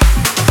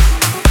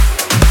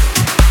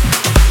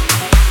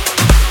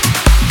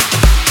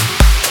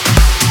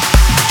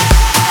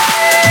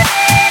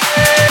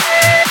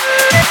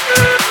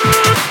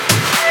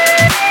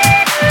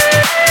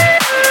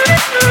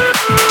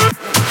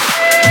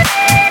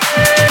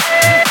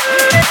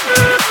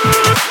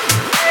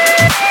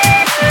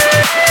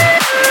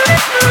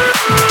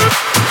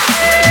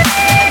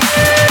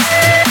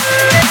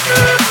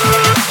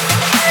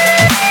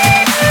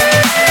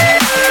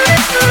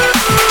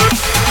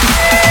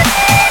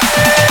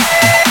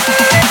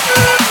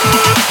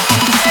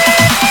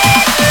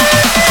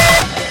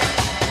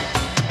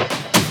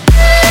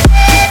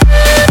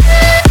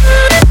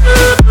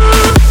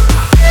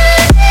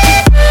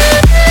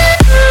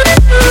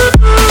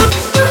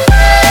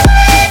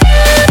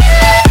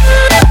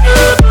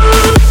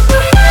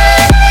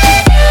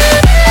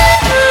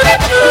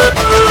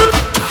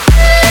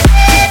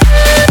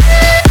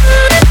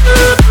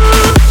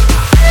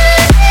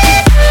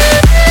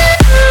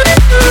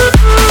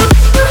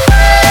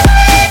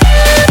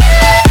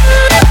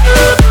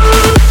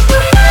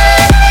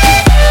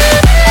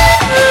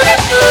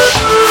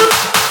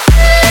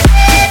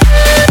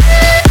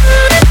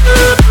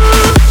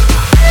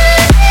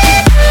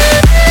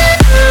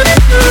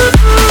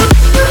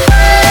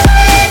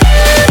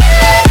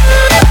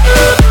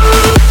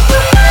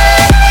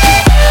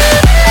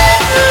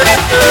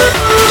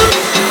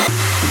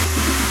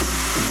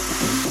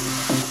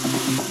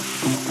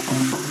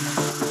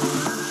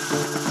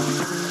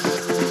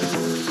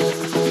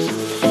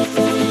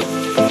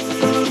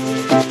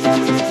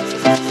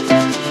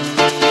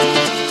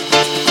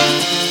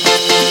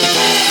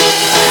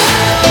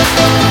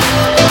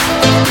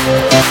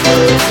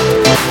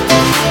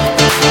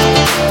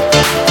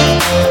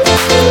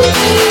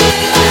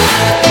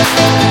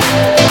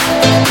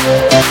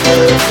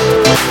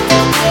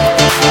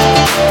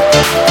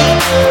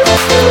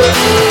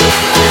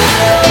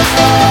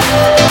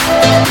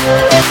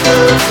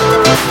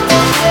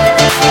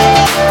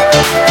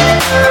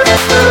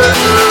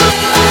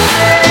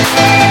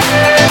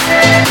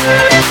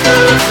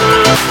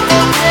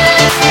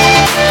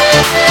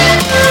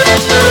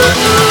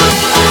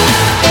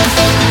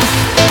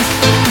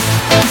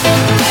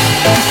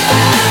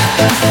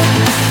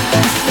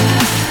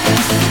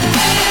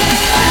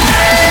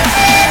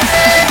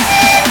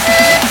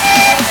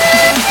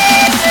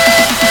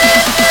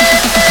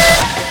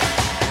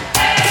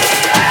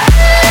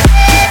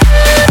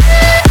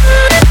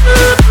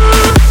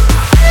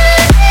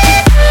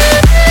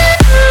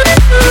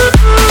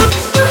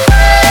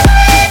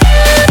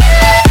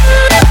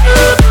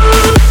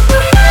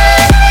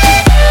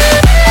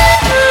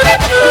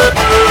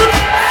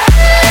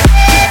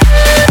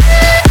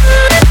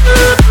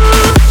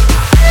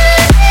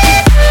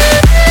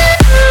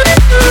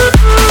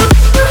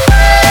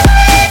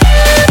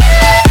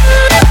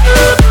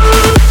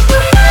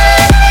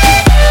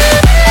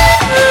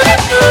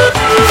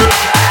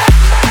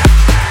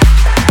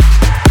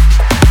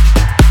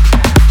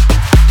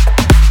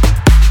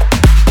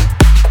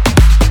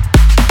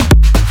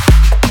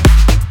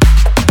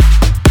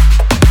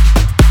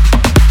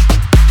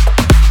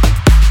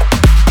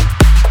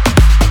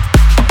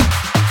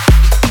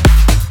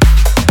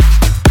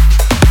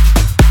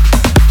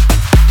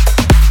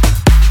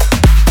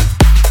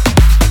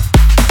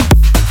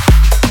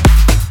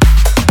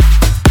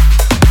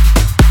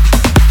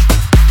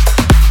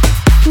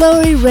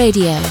 Glory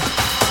Radio.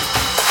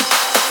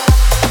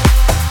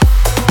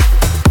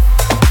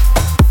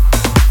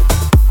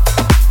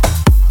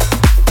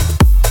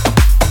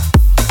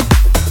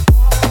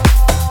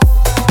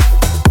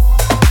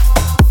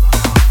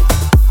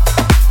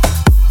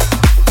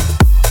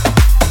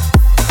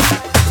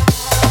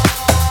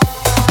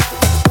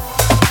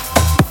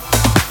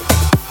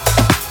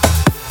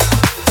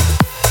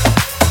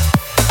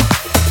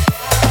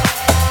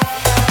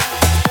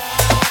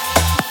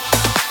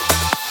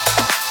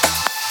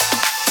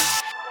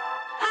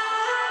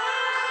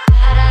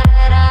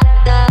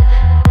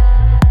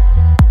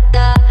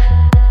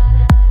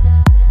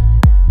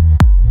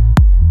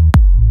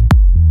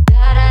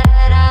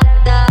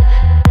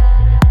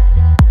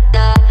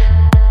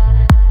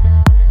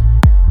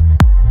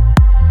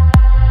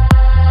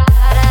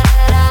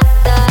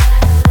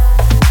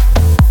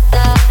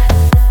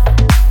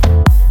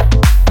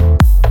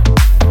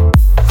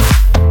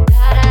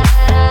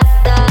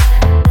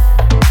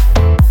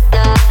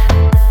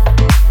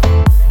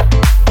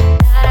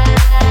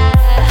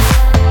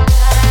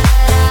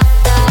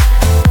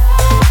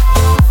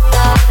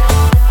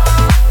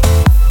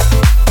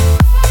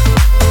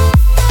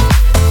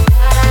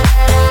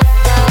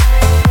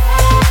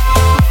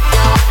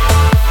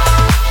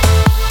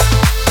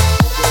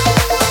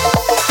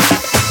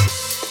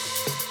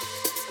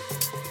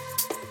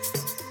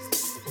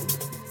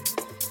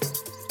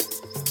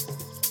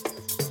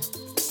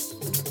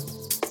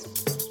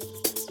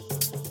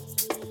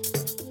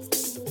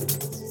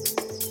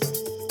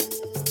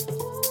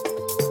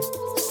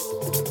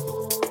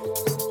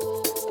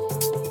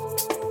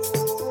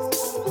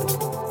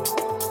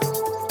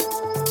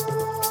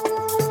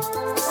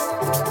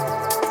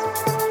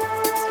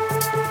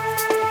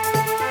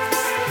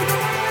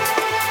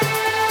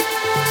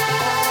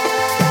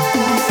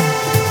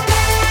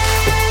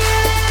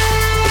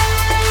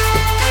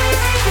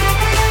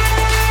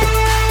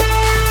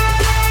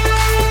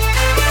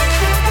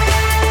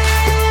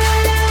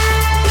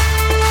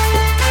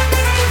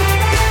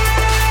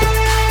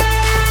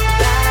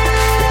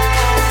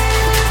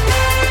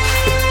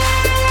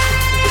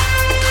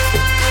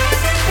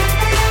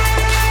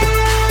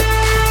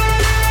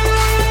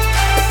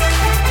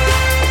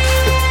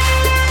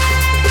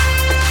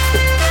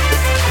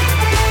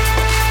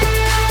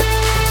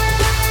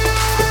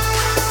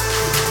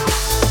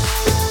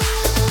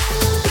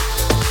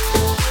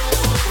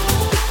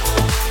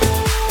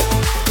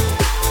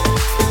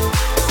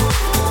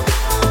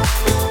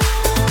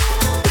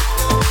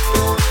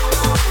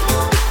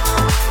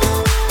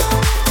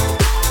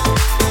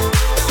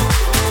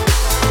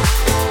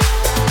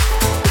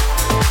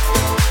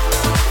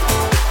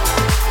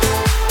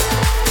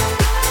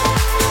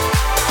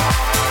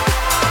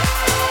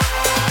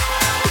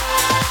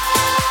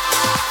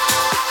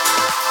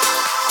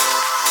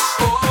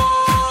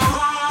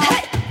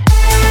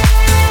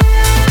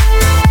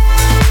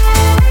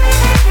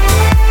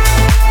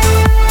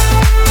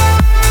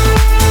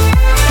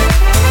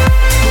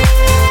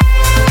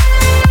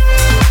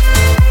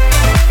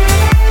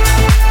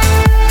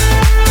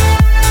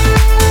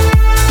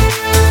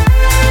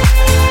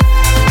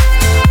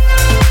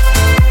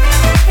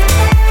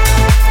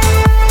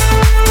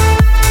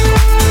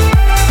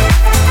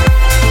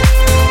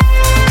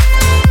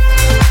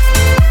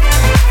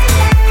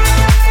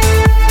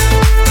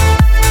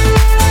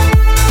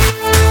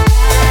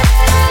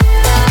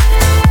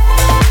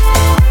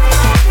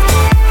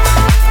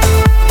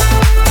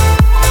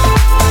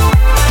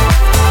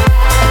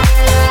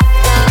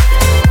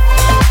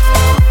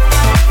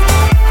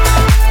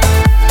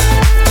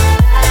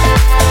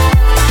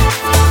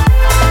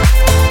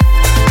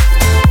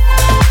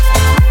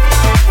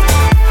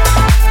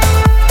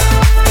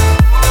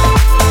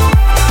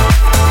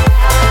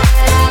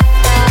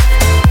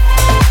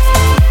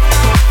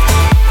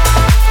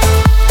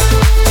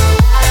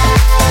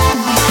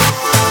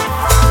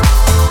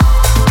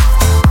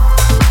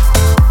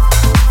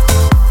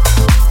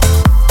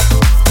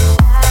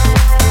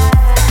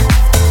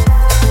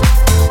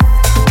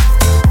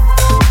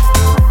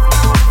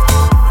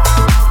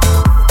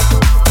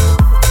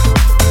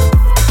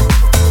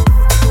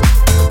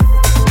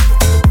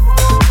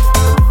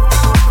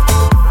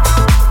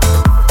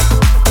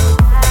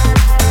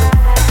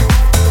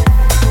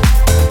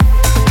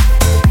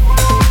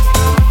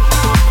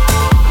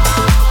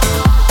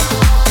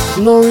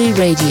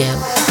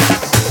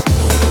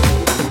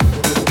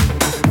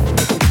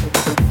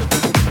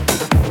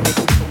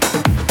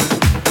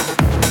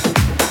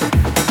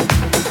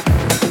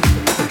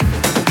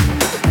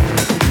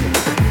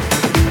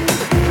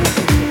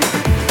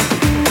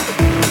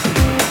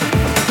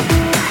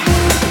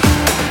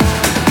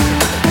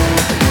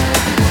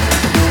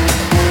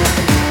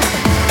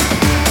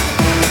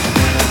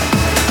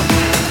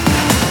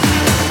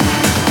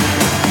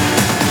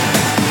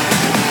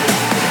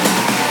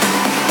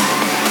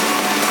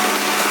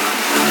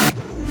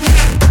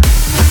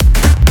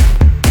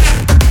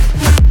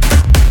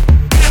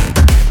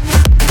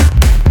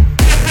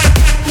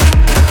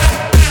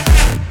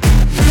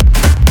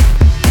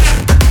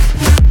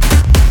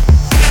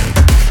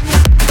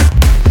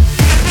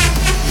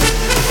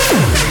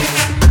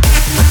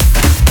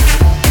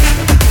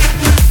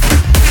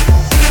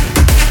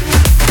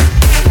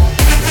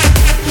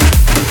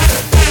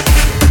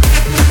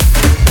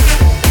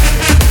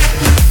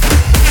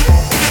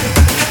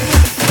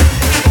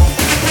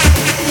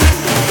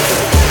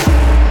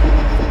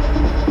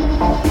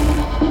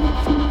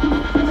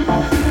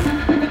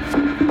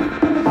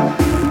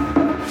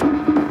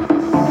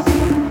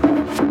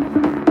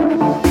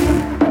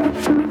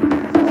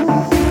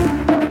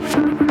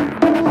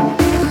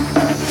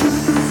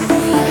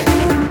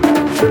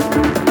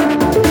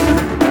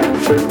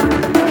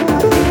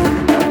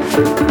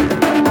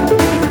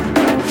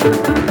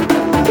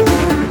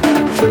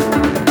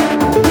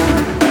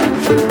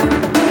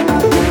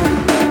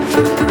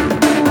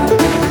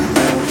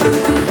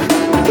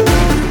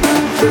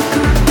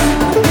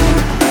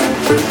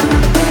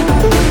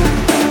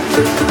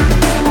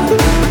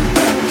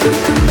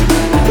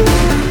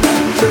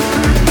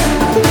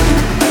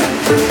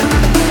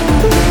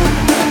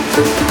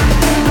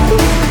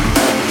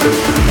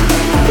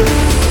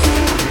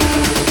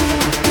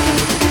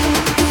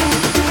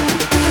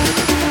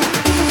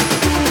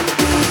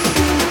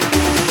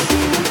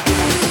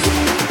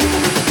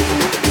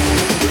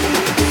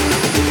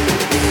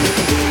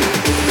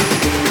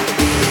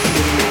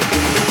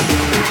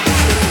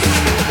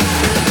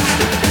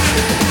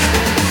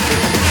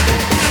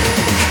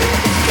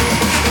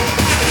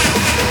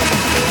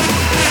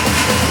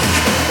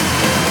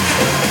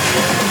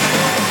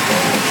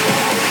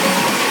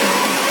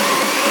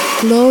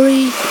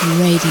 Glory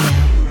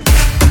Radio.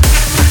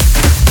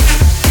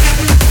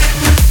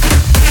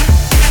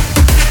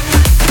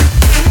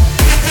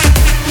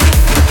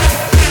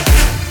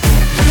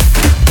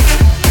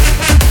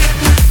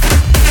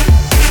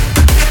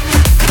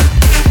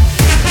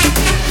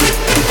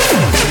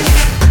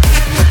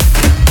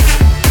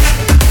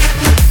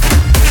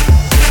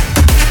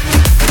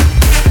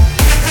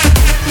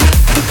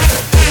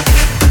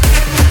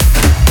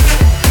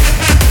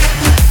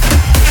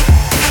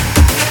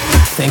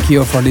 Thank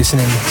you for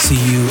listening. See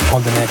you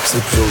on the next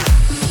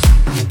episode.